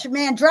gosh,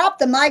 man, drop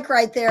the mic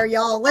right there,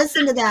 y'all.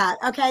 Listen to that.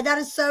 Okay, that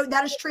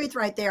is truth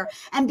right there.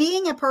 And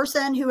being a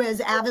person who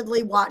has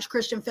avidly watched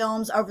Christian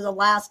films over the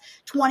last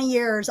 20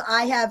 years,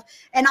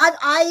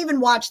 I even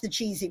watched the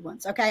cheesy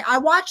ones. Okay, I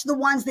watch the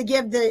ones that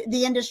give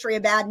the industry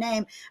a bad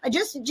name,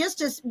 just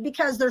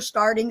because they're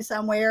starting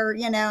somewhere,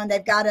 you know, and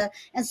they've got to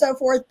and so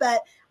forth.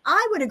 But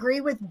I would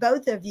agree with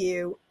both of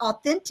you.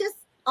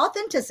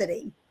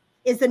 Authenticity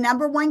is the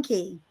number one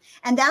key.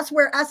 And that's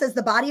where us as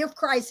the body of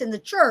Christ in the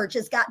church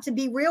has got to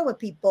be real with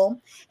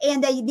people.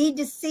 And they need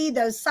to see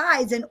those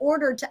sides in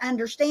order to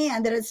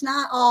understand that it's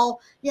not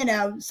all, you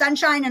know,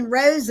 sunshine and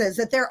roses,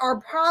 that there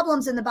are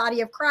problems in the body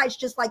of Christ,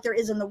 just like there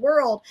is in the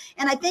world.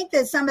 And I think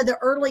that some of the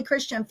early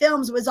Christian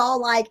films was all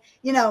like,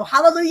 you know,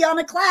 hallelujah on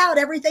a cloud,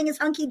 everything is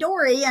hunky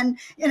dory. And,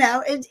 you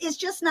know, it's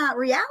just not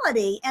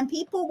reality. And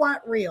people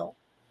want real.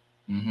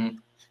 Mm-hmm.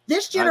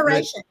 This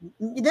generation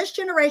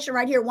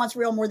right here wants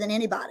real more than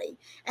anybody.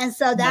 And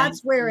so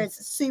that's where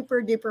it's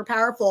super duper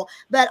powerful.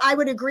 But I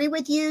would agree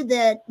with you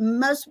that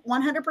most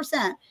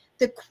 100%,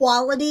 the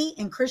quality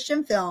in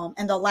Christian film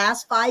in the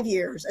last 5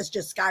 years has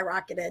just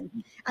skyrocketed.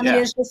 I mean,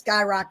 it's just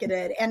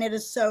skyrocketed, and it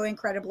is so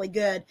incredibly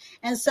good.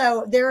 And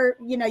so there,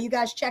 you know, you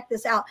guys check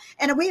this out.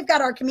 And we've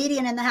got our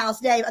comedian in the house,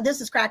 Dave. This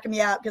is cracking me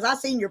up because I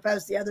seen your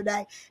post the other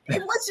day. He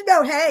wants to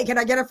know, hey, can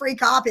I get a free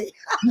copy?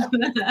 Of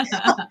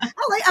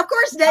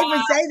course, Dave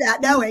would say that,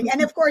 knowing.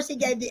 And of course, he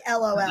gave the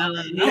LOL.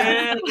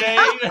 Yeah,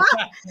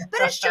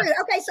 but it's true.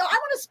 Okay, so I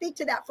want to speak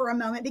to that for a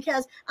moment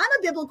because I'm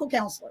a biblical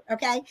counselor,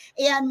 okay?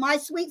 And my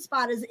sweet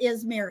spot is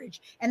is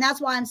marriage. And that's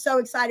why I'm so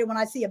excited when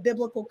I see a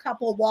biblical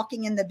couple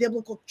walking in the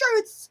biblical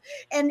truths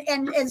and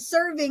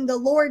serving the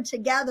Lord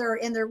together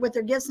with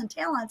their gifts and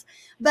talents.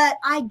 But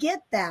I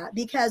get that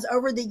because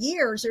over the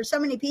years, there's so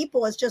many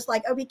people, it's just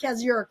like, oh,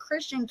 because you're a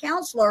Christian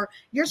counselor,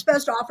 you're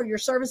supposed to offer your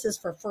services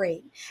for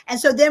free. And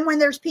so then when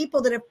there's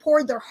people that have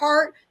poured their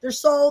heart, their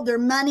soul, their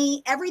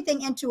money,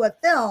 everything into a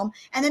film,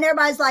 and then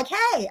everybody's like,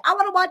 hey, I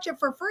want to watch it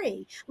for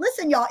free.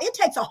 Listen, y'all, it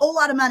takes a whole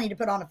lot of money to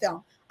put on a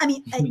film. I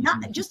mean,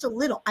 not just a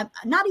little,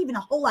 not even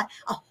a whole lot,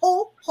 a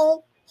whole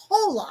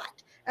lot.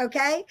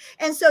 Okay.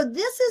 And so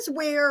this is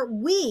where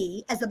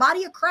we, as the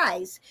body of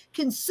Christ,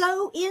 can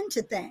sow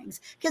into things,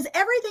 because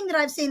everything that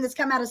I've seen that's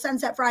come out of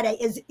Sunset Friday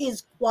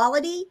is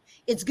quality.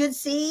 It's good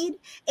seed.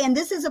 And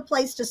this is a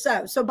place to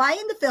sow. So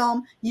buying the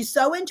film, you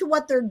sow into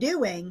what they're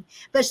doing,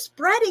 but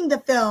spreading the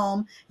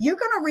film, you're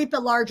going to reap a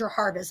larger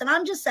harvest. And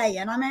I'm just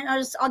saying, I mean,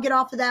 I'll get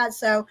off of that.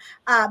 So,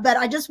 but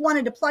I just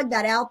wanted to plug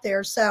that out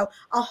there. So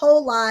a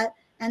whole lot.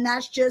 And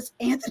that's just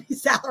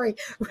Anthony's salary.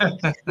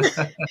 Okay.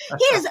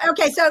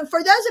 So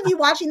for those of you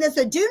watching this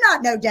that do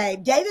not know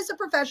Dave is a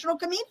professional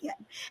comedian.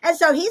 And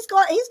so he's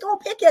going to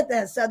pick at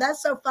this. So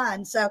that's so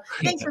fun. So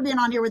thanks for being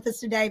on here with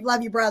us today.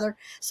 Love you, brother.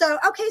 So,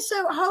 okay.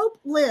 So Hope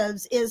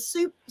Lives is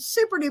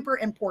super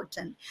duper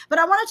important, but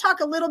I want to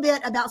talk a little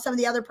bit about some of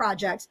the other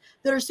projects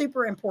that are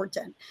super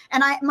important.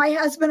 And my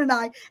husband and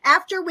I,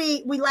 after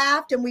we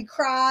laughed and we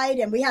cried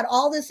and we had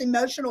all this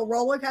emotional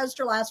roller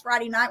coaster last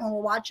Friday night when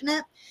we're watching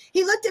it,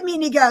 he looked at me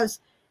and he goes,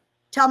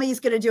 tell me he's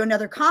going to do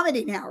another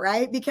comedy now,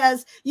 right?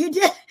 Because you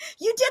did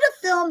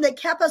a film that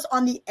kept us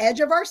on the edge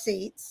of our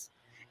seats.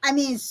 I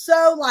mean,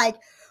 so like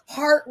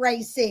heart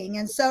racing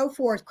and so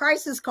forth.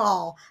 Crisis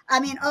Call. I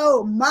mean,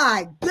 oh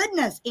my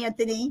goodness,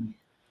 Anthony.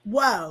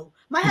 Whoa.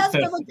 My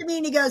husband looked at me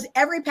and he goes,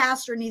 every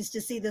pastor needs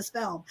to see this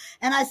film.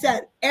 And I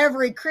said,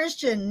 every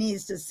Christian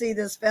needs to see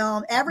this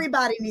film.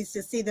 Everybody needs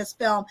to see this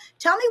film.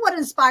 Tell me what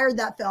inspired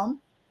that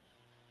film.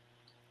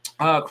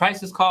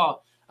 Crisis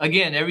Call.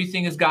 Again,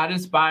 everything is God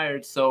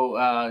inspired.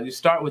 So you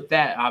start with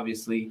that,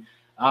 obviously.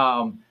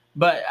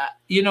 But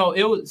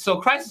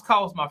Crisis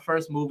Call was my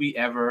first movie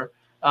ever.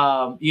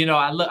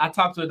 I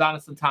talked to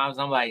Adonis sometimes.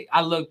 I'm like,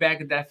 I look back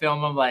at that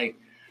film. I'm like,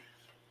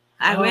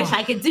 I wish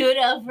I could do it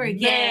over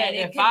again.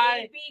 Man, if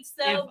I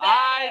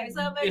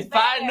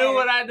knew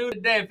what I do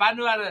today, if I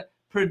knew how to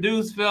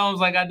produce films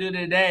like I do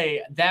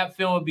today, that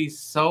film would be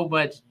so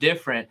much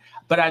different.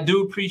 But I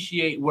do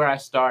appreciate where I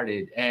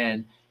started.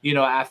 And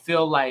I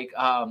feel like,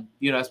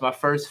 it's my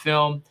first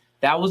film.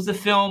 That was the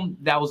film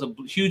that was a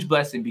huge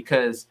blessing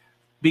because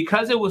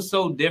it was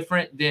so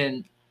different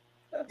than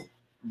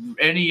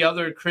any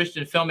other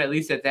Christian film, at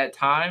least at that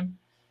time.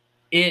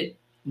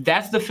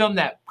 That's the film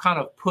that kind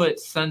of put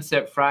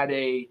Sunset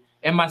Friday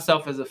and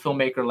myself as a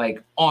filmmaker,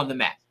 like, on the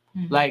map.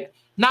 Mm-hmm. Like,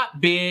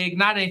 not big,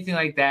 not anything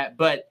like that,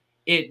 but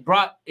it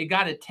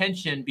got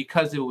attention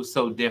because it was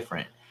so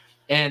different.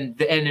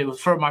 And it was,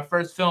 for my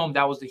first film,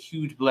 that was a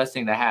huge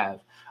blessing to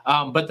have.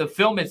 But the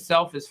film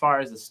itself, as far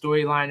as the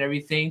storyline,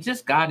 everything,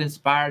 just God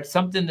inspired,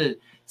 something that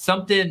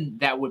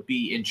would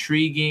be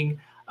intriguing,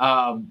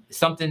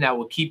 something that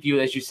will keep you,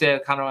 as you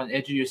said, kind of on the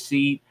edge of your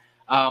seat,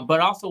 but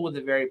also with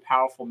a very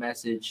powerful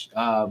message.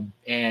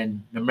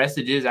 And the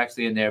message is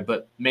actually in there,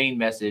 but main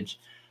message.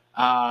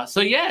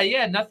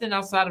 Nothing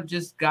outside of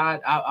just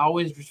God. I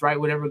always just write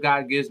whatever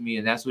God gives me,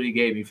 and that's what he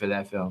gave me for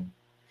that film.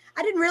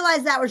 I didn't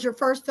realize that was your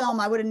first film.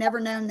 I would have never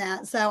known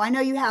that. So I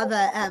know you have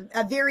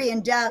a very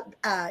in-depth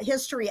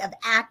history of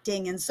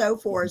acting and so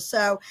forth.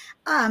 So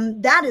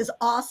that is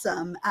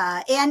awesome.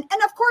 And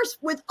of course,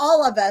 with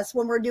all of us,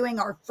 when we're doing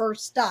our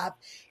first stuff,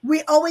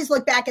 we always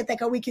look back and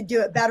think, oh, we could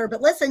do it better.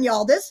 But listen,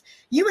 y'all,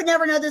 you would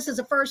never know this is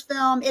a first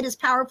film. It is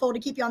powerful to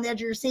keep you on the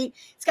edge of your seat.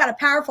 It's got a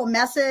powerful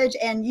message,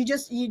 and you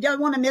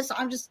don't want to miss.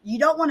 You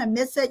don't want to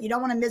miss it. You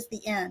don't want to miss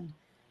the end.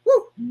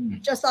 Woo.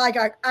 Just like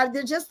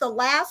just the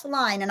last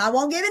line, and I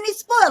won't give any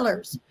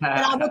spoilers, but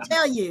I will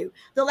tell you,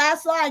 the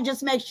last line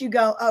just makes you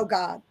go, "Oh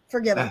God,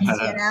 forgive us."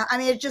 I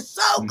mean, it's just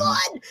so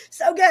good,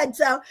 so good.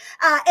 So,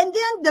 and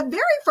then the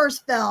very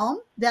first film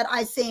that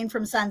I seen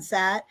from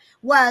Sunset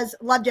was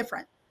Love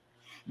Different,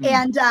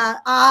 and if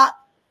I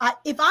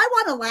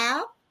want to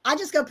laugh, I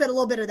just go put a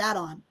little bit of that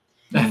on.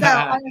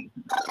 So.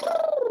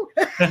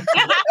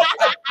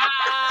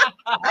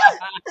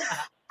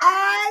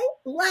 I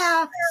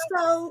laugh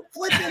so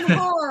flipping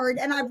hard,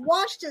 and I've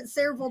watched it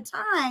several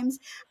times.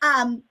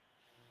 I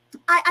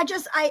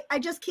just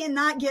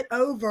cannot get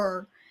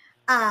over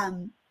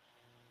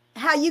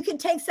how you can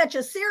take such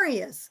a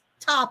serious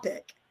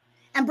topic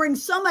and bring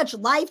so much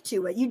life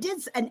to it. You did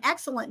an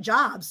excellent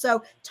job.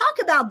 So talk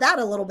about that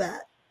a little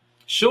bit.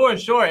 Sure.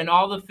 And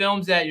all the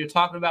films that you're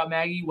talking about,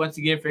 Maggie, once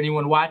again, for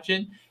anyone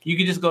watching, you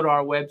can just go to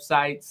our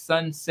website,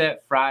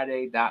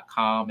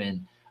 sunsetfriday.com,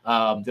 and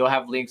they'll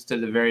have links to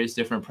the various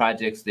different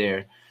projects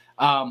there.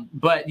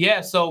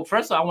 So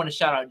first of all, I want to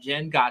shout out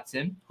Jen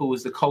Gotson, who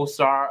was the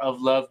co-star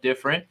of Love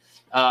Different,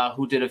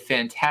 who did a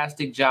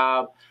fantastic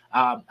job.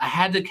 I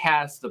had to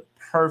cast the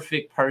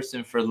perfect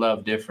person for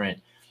Love Different.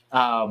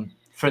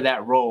 for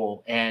that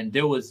role. And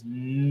there was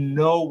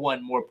no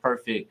one more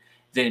perfect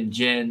than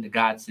Jen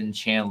Godson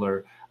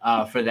Chandler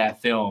for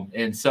that film.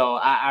 And so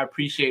I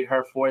appreciate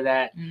her for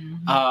that.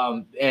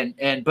 But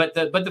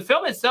the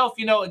film itself,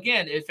 you know,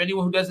 again, if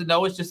anyone who doesn't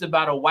know, it's just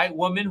about a white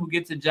woman who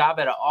gets a job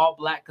at an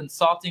all-black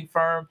consulting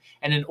firm.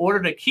 And in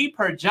order to keep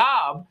her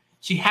job,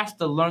 she has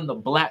to learn the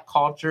Black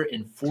culture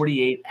in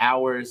 48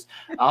 hours.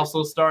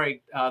 Also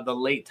starring the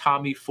late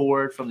Tommy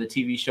Ford from the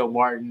TV show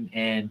Martin,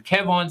 and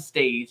Kev on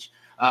Stage,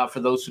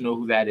 for those who know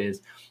who that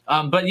is.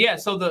 But yeah,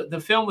 so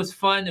the film was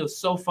fun. It was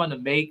so fun to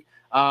make.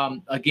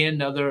 Again,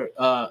 another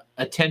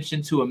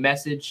attention to a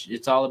message.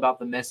 It's all about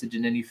the message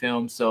in any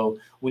film. So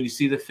when you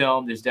see the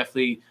film, there's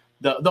definitely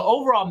the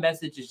overall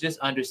message is just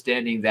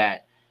understanding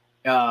that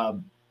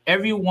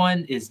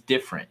everyone is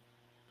different,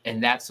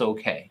 and that's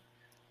okay.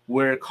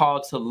 We're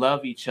called to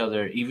love each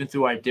other even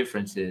through our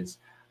differences.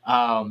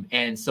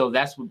 And so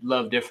that's what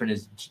Love Different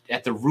is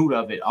at the root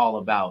of it all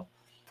about.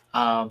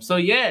 So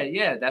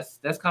yeah,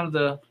 that's kind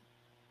of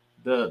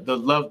the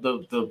love,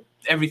 the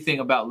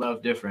everything about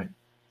Love Different.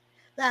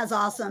 That's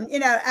awesome. You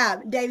know,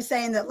 Dave's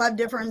saying that Love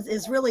Different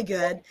is really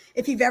good.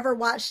 If you've ever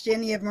watched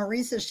any of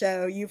Maurice's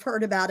show, you've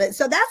heard about it.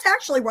 So that's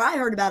actually where I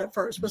heard about it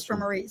first, was from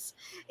Maurice.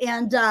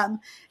 And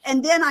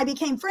then I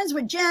became friends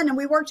with Jen, and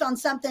we worked on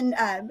something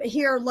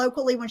here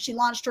locally when she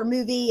launched her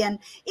movie. And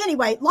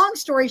anyway, long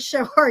story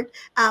short,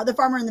 The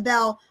Farmer and the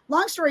Belle,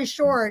 long story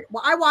short,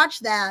 well, I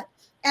watched that.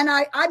 And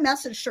I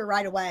messaged her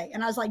right away.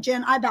 And I was like,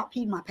 Jen, I about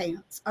peed my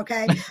pants.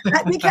 Okay.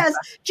 Because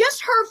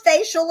just her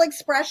facial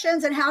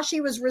expressions and how she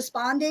was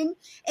responding.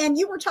 And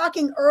you were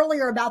talking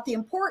earlier about the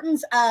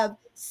importance of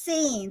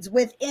scenes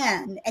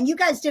within. And you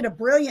guys did a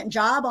brilliant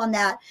job on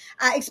that,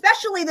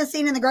 especially the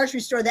scene in the grocery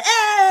store. The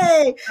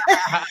hey!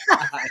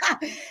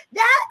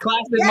 that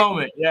classic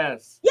moment.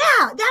 Yes.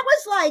 Yeah. That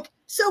was like,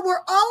 so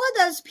were all of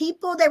those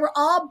people, they were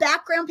all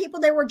background people,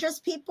 they were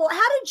just people.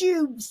 How did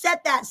you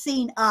set that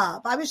scene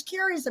up? I was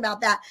curious about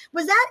that.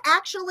 Was that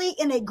actually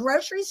in a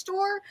grocery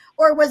store,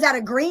 or was that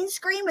a green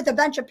screen with a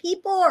bunch of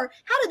people, or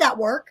how did that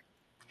work?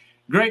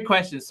 Great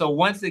question. So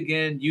once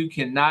again, you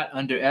cannot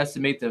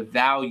underestimate the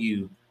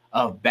value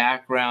of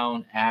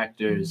background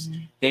actors.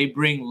 Mm-hmm. They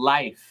bring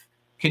life.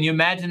 Can you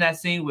imagine that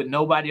scene with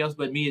nobody else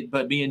but me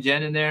and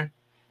Jen in there?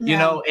 No. You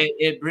know,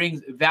 it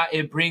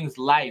brings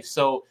life.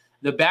 So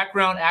the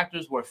background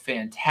actors were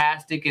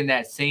fantastic in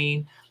that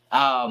scene.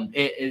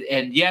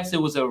 And yes, it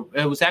was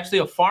actually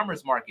a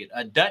farmer's market,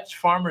 a Dutch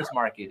farmer's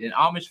market, an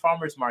Amish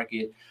farmer's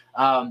market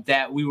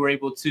that we were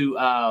able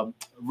to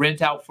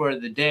rent out for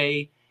the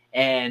day.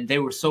 And they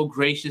were so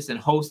gracious in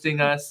hosting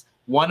us.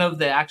 One of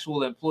the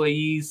actual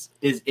employees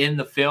is in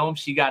the film.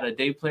 She got a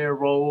day player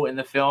role in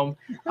the film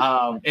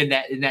in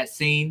that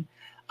scene.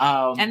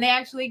 And they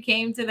actually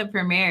came to the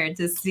premiere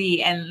to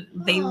see, and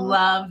they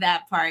love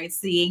that part,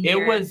 seeing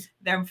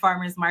their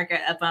farmer's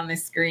market up on the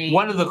screen.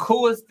 One of the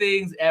coolest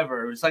things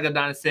ever, just like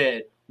Adana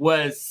said,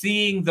 was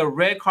seeing the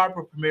red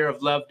carpet premiere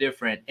of Love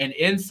Different. And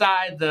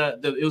inside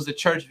it was a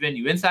church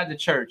venue. Inside the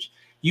church,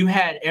 you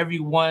had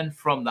everyone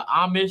from the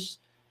Amish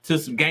to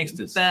some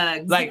gangsters.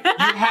 Thugs. Like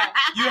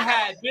you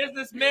had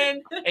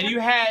businessmen and you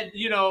had,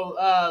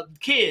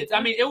 kids.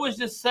 I mean, it was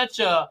just such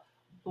a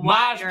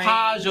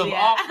hodgepodge of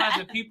all kinds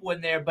of people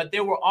in there, but they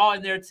were all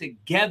in there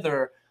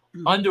together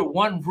under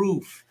one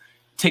roof,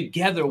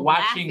 together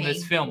watching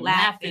this film,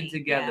 laughing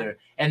together.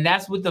 Yeah. And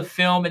that's what the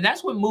film, and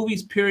that's what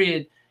movies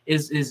period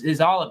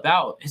is all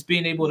about. It's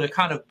being able to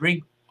kind of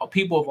bring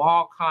people of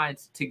all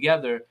kinds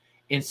together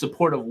in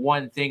support of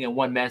one thing and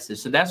one message.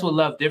 So that's what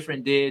Love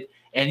Different did.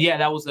 And yeah,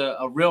 that was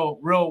a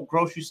real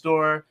grocery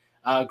store,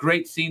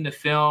 great scene to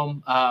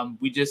film.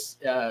 We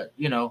just, it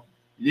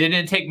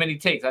didn't take many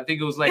takes. I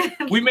think it was like,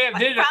 we may have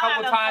did it a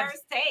couple times.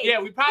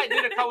 Yeah, we probably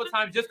did it a couple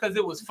times just because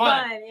it was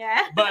fun.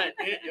 Yeah. But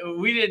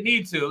we didn't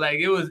need to. Like,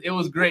 it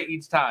was great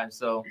each time.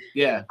 So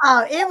yeah.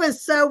 Oh, it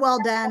was so well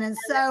done. And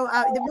so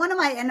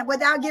and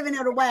without giving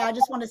it away, I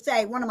just want to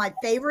say one of my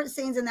favorite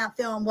scenes in that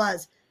film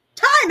was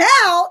Time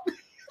Out.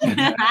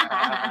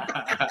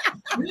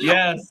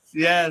 Yes.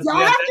 Y'all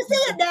have to see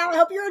it now. I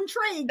hope you're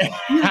intrigued.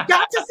 You've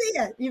got to see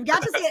it. And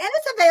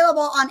it's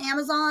available on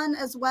Amazon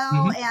as well.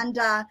 Mm-hmm. And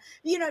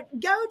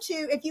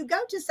if you go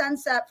to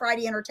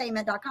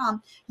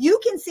sunsetfridayentertainment.com, you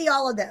can see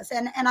all of this.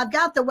 And I've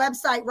got the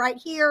website right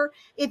here.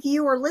 If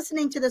you are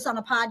listening to this on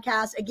a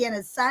podcast, again,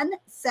 it's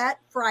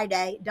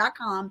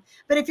sunsetfriday.com.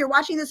 But if you're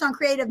watching this on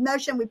Creative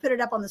Motion, we put it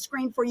up on the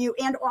screen for you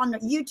and on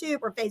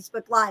YouTube or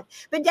Facebook Live.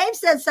 But Dave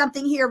said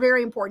something here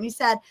very important. He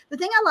said, the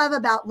thing I love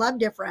about Love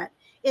Different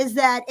is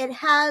that it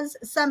has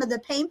some of the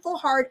painful,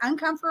 hard,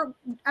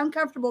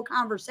 uncomfortable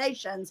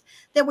conversations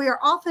that we are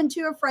often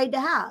too afraid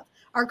to have.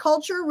 Our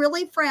culture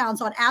really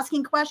frowns on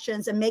asking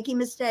questions and making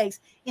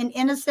mistakes in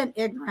innocent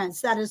ignorance.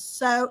 That is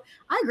so,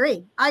 I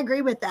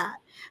agree with that.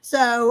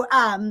 So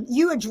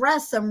you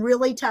address some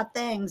really tough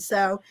things.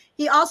 So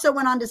he also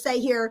went on to say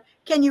here,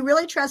 can you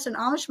really trust an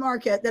Amish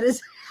market that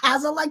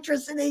has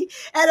electricity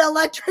and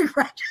electric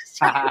registers?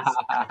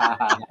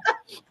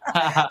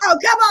 Oh,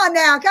 come on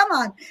now. Come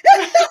on.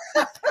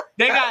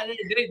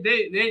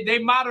 they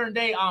modern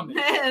day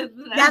Amish.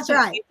 That's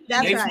right.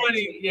 That's they right.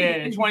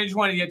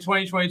 2020 and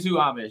 2022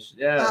 Amish.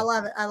 Yeah. I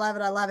love it. I love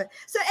it. I love it.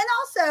 So,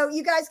 and also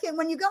you guys can,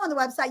 when you go on the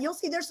website, you'll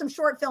see there's some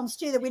short films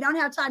too that we don't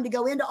have time to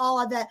go into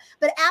all of that,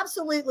 but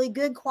absolutely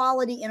good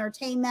quality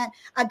entertainment,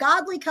 a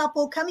godly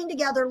couple coming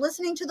together,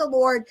 listening to the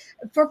Lord,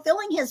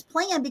 fulfilling his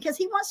plan because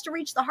he wants to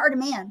reach the heart of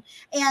man.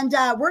 And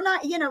we're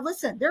not,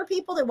 listen, there are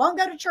people that won't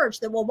go to church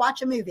that will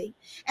watch a movie.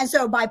 And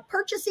so by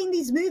purchasing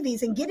these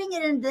movies and getting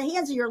it into the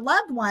hands of your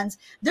loved ones,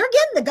 they're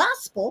getting the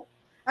gospel.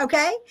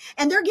 Okay.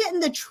 And they're getting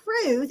the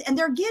truth, and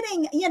they're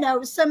getting,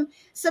 some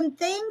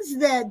things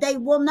that they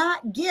will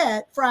not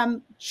get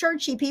from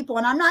churchy people.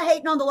 And I'm not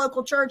hating on the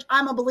local church.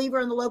 I'm a believer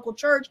in the local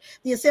church,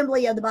 the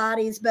assembly of the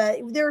bodies,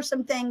 but there are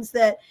some things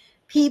that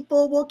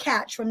people will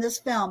catch from this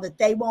film that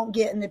they won't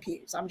get in the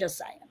pews. I'm just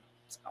saying.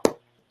 So.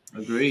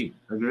 Agreed.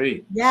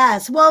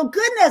 Yes. Well,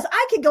 goodness,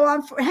 I could go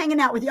on hanging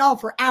out with y'all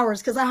for hours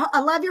because I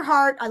love your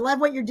heart. I love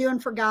what you're doing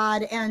for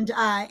God and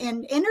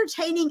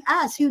entertaining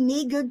us who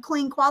need good,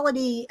 clean,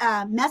 quality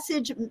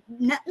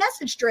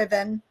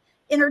message-driven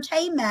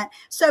entertainment.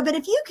 So, but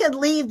if you could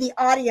leave the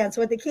audience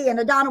with a key, and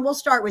Adana, we'll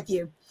start with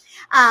you.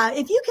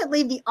 If you could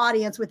leave the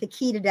audience with a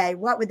key today,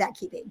 what would that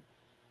key be?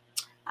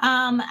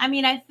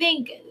 I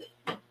think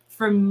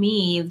for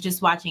me,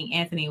 just watching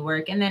Anthony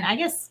work, and then I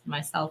guess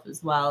myself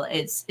as well,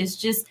 it's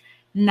just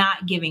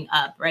not giving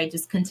up, right?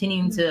 Just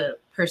continuing to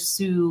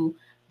pursue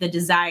the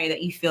desire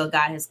that you feel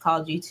God has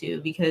called you to,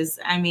 because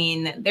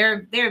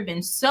there have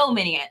been so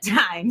many at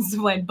times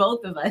when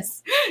both of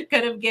us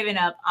could have given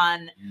up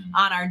on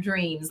our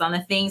dreams, on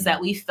the things that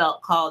we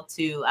felt called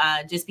to,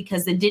 just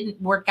because it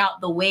didn't work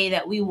out the way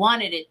that we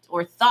wanted it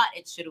or thought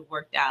it should have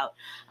worked out.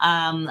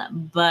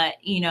 But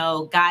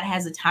God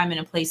has a time and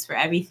a place for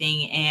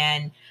everything,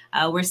 and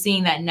we're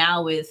seeing that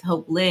now with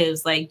Hope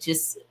Lives, like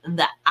just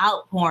the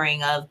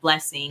outpouring of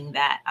blessing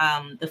that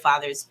the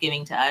Father is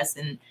giving to us.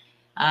 And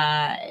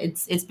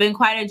it's been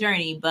quite a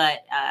journey,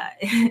 but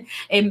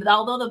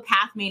although the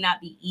path may not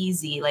be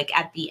easy, like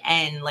at the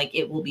end, like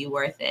it will be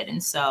worth it.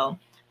 And so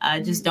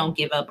just don't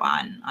give up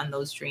on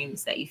those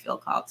dreams that you feel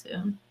called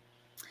to.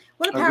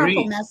 What a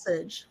powerful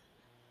message.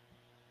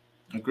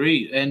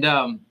 Agreed. And,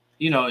 to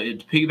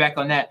piggyback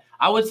on that,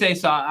 I would say,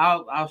 so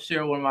I'll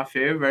share one of my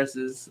favorite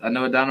verses. I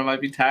know Adana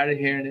might be tired of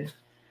hearing it,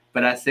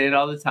 but I say it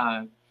all the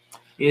time.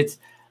 It's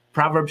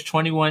Proverbs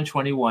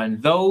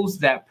 21:21. Those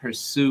that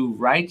pursue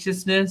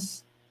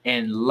righteousness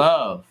and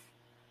love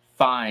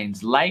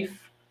finds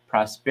life,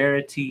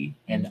 prosperity,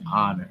 and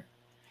honor.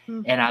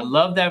 Mm-hmm. And I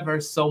love that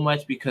verse so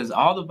much because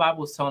all the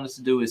Bible is telling us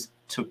to do is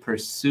to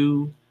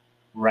pursue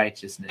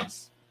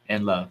righteousness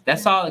and love.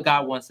 That's all that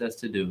God wants us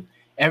to do.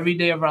 Every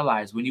day of our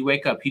lives, when you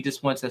wake up, he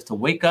just wants us to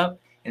wake up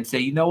and say,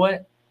 you know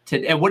what?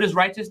 And what is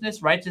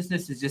righteousness?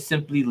 Righteousness is just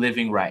simply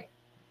living right.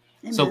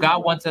 Amen. So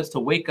God wants us to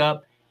wake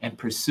up and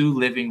pursue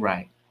living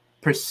right.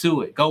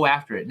 Pursue it. Go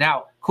after it.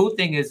 Now, cool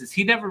thing is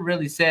he never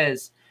really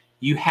says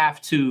you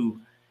have to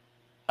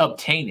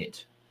obtain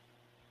it.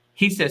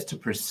 He says to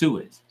pursue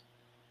it.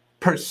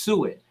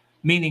 Pursue it,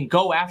 meaning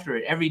go after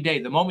it every day.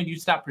 The moment you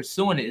stop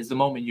pursuing it is the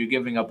moment you're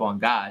giving up on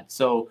God.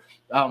 So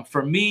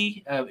for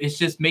me, it's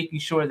just making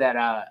sure that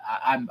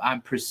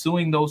I'm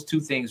pursuing those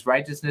two things,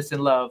 righteousness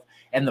and love.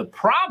 And the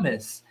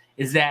promise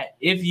is that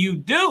if you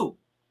do,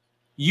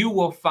 you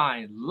will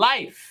find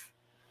life,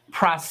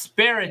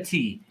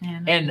 prosperity,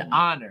 and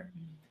honor.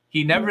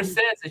 He never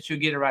says that you'll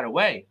get it right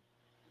away.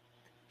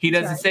 He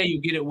doesn't say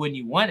you get it when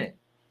you want it,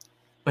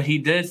 but he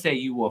does say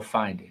you will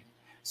find it.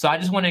 So I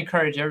just want to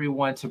encourage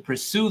everyone to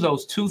pursue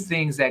those two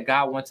things that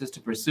God wants us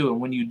to pursue.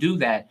 And when you do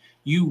that,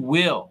 you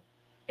will,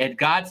 at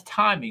God's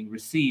timing,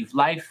 receive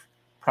life,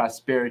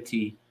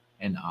 prosperity,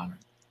 and honor.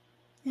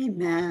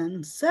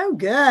 Amen. So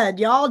good.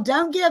 Y'all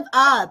don't give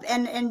up.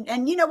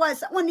 And you know what?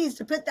 Someone needs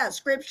to put that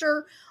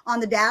scripture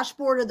on the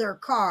dashboard of their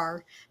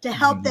car to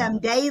help them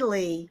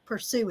daily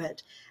pursue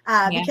it.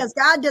 Because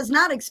God does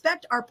not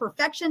expect our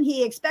perfection.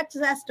 He expects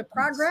us to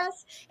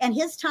progress, and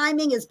his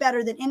timing is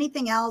better than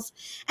anything else.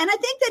 And I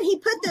think that he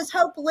put this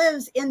Hope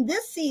Lives in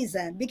this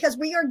season because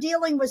we are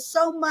dealing with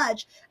so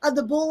much of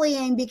the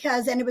bullying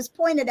and it was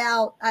pointed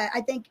out,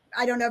 I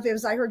don't know if it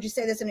was, I heard you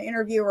say this in an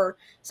interview or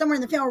somewhere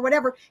in the film or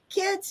whatever.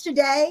 Kids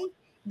today,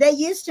 they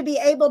used to be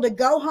able to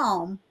go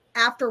home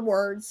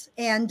afterwards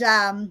and,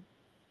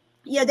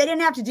 they didn't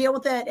have to deal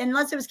with it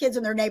unless it was kids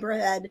in their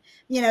neighborhood,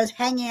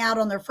 hanging out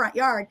on their front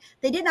yard.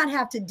 They did not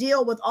have to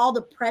deal with all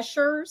the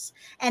pressures.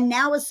 And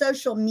now with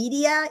social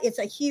media, it's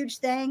a huge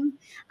thing.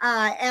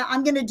 And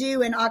I'm going to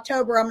do in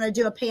October, I'm going to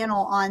do a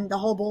panel on the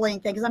whole bullying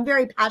thing because I'm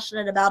very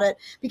passionate about it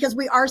because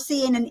we are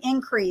seeing an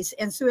increase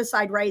in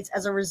suicide rates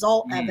as a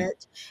result of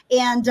it.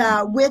 And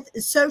with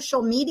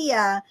social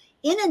media,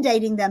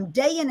 inundating them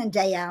day in and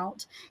day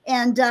out.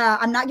 And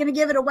I'm not going to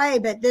give it away,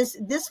 but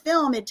this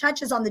film, it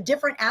touches on the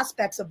different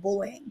aspects of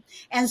bullying.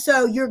 And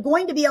so you're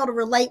going to be able to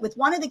relate with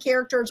one of the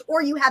characters,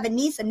 or you have a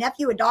niece, a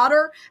nephew, a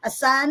daughter, a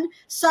son,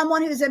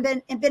 someone who's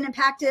been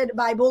impacted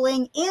by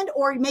bullying, and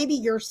or maybe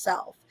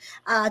yourself.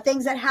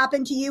 Things that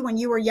happened to you when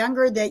you were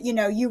younger that,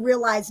 you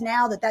realize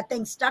now that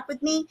thing stuck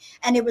with me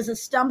and it was a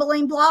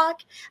stumbling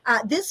block.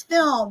 This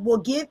film will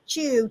get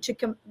you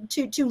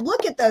to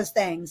look at those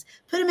things,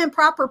 put them in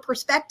proper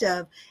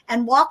perspective,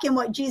 and walk in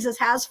what Jesus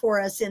has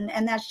for us.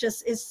 And that's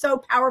just is so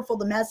powerful,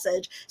 the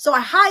message. So I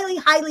highly,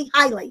 highly,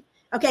 highly,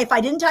 okay, if I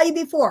didn't tell you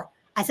before,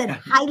 I said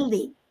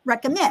highly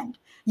recommend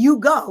you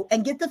go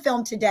and get the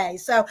film today.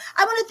 So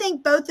I want to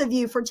thank both of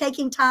you for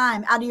taking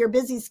time out of your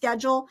busy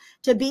schedule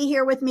to be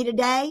here with me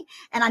today.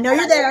 And I know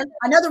you're there.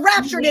 I know the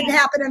rapture didn't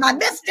happen and I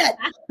missed it.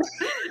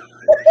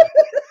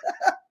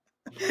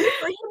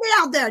 Bring me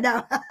out there.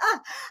 No,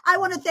 I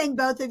want to thank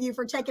both of you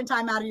for taking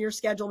time out of your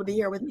schedule to be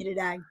here with me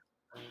today.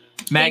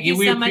 Maggie,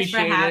 we so much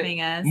appreciate for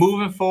having us.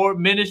 Moving Forward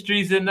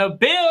Ministries in the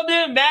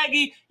building.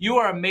 Maggie, you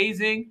are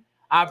amazing.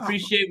 I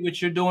appreciate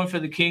what you're doing for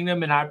the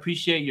kingdom, and I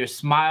appreciate your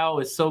smile.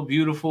 It's so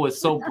beautiful.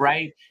 It's so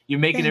bright. You're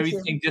making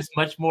everything just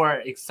much more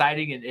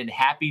exciting and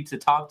happy to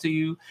talk to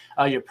you.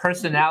 Your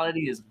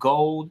personality is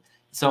gold.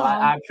 So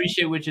I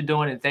appreciate what you're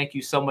doing, and thank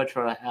you so much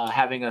for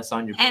having us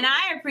on your program. And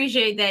I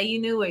appreciate that you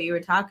knew what you were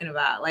talking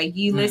about. Like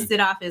you listed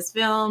off his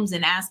films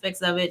and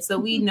aspects of it, so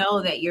we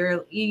know that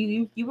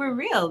you were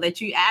real, that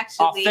you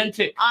actually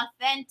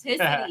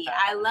authenticity.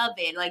 I love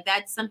it. Like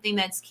that's something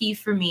that's key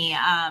for me.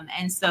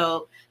 And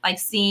so like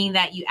seeing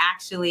that you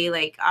actually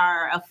like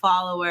are a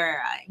follower,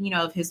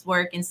 of his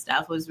work and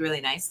stuff was really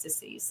nice to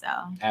see. So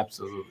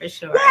absolutely, for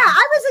sure. Yeah,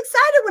 I was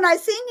excited when I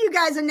seen you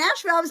guys in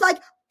Nashville. I was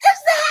like,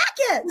 it's the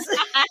Hacketts.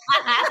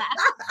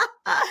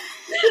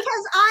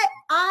 Because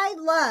I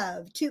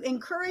love to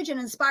encourage and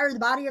inspire the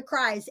body of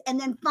Christ, and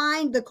then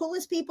find the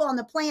coolest people on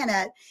the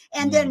planet,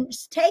 and then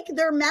take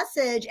their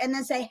message and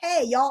then say,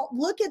 hey, y'all,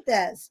 look at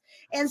this.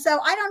 And so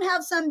I don't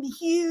have some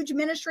huge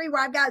ministry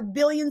where I've got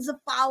billions of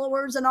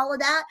followers and all of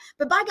that,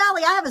 but by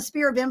golly, I have a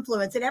sphere of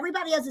influence, and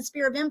everybody has a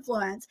sphere of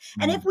influence.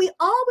 And if we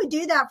all would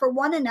do that for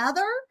one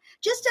another,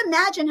 just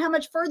imagine how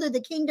much further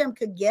the kingdom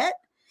could get.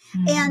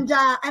 And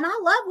I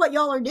love what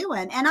y'all are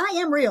doing, and I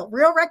am real.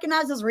 Real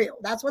recognizes real.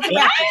 That's what the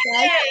rappers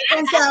say.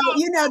 And so,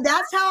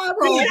 that's how I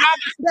roll.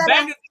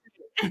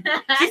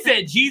 She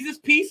said Jesus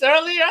peace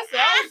earlier. I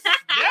said,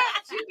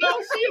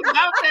 she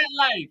about that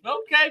life.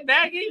 Okay,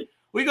 Maggie.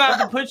 We're going to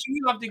have to put you,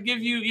 we have to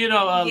give you, a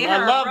love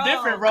role.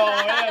 Different role.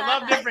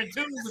 Love different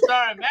tunes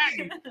starring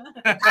Maggie.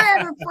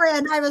 I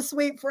have a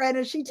sweet friend,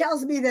 and she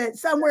tells me that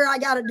somewhere I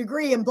got a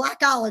degree in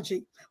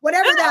Blackology,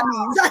 whatever that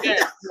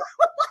means.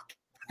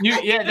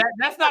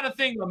 That's not a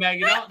thing though,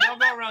 Maggie. Don't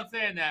go around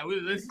saying that.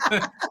 Don't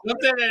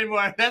say that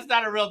anymore. That's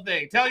not a real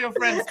thing. Tell your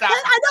friends stop.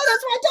 I know,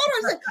 that's what I told her.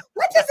 I said,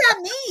 what does that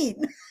mean?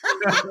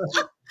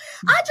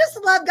 I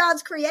just love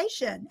God's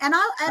creation, and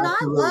I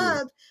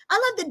love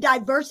the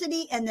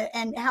diversity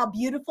and how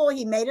beautiful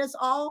He made us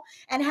all,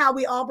 and how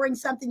we all bring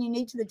something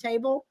unique to the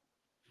table.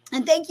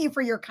 And thank you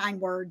for your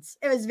kind words.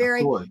 It was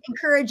very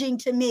encouraging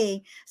to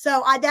me.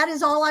 So that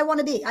is all I want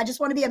to be. I just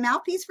want to be a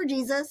mouthpiece for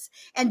Jesus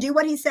and do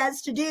what He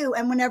says to do.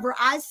 And whenever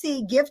I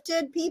see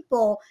gifted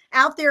people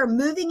out there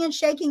moving and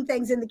shaking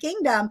things in the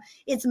kingdom,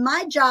 it's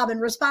my job and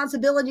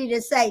responsibility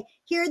to say,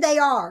 here they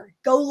are,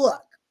 go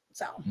look.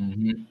 So.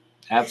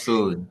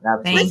 Absolutely.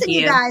 Listen,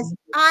 you guys.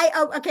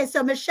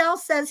 So Michelle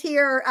says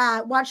here,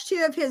 watch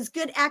 2 of his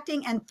good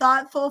acting and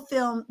thoughtful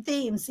film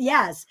themes.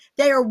 Yes,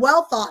 they are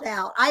well thought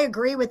out. I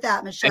agree with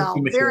that, Michelle.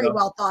 Very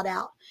well thought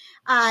out.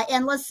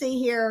 And let's see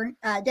here.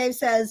 Dave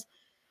says,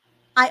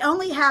 I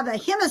only have a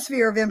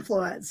hemisphere of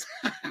influence.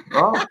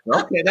 Oh,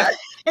 okay.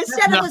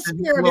 Instead of a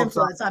sphere of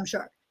influence, I'm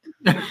sure.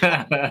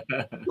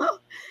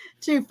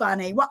 Too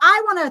funny. Well,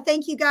 I want to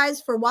thank you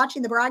guys for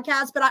watching the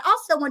broadcast, but I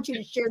also want you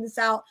to share this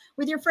out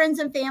with your friends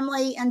and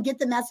family and get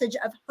the message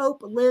of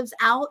hope lives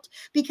out,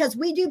 because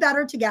we do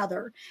better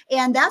together.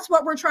 And that's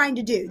what we're trying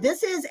to do.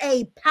 This is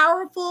a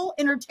powerful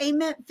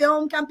entertainment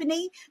film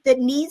company that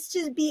needs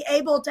to be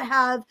able to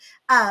have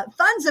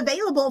funds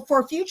available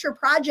for future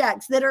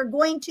projects that are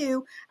going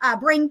to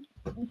bring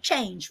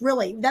change.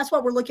 Really, that's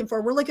what we're looking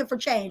for. We're looking for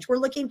change. We're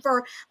looking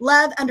for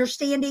love,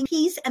 understanding,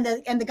 peace, and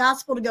the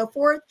gospel to go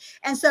forth.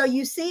 And so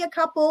you see a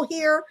couple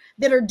here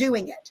that are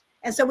doing it.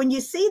 And so when you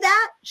see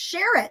that,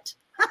 share it.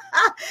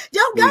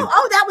 Don't go,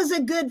 oh, that was a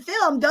good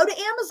film. Go to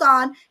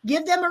Amazon,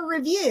 give them a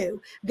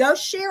review. Go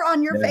share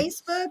on your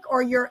Facebook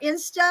or your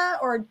Insta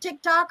or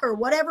TikTok or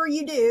whatever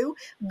you do.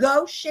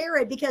 Go share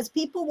it, because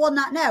people will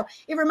not know.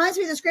 It reminds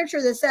me of the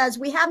scripture that says,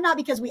 we have not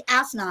because we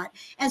ask not.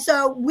 And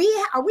so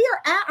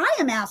I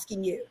am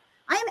asking you.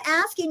 I am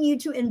asking you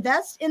to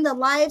invest in the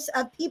lives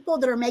of people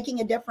that are making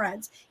a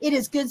difference. It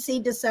is good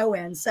seed to sow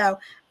in. So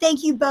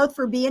thank you both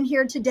for being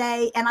here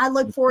today. And I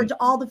look forward to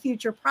all the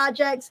future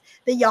projects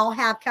that y'all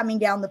have coming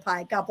down the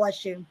pike. God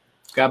bless you.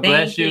 God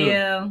bless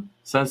you.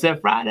 Sunset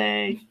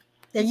Friday.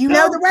 Then you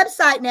know the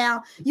website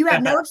now. You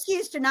have no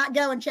excuse to not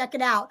go and check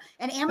it out.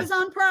 And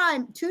Amazon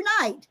Prime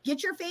tonight,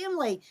 get your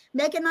family,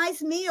 make a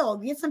nice meal,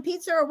 get some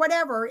pizza or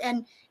whatever,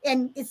 and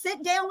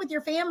sit down with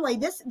your family.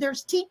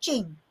 There's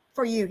teaching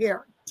for you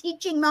here,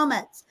 teaching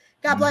moments.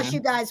 God bless you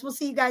guys. We'll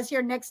see you guys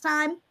here next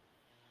time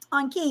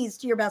on Keys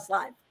to Your Best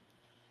Life.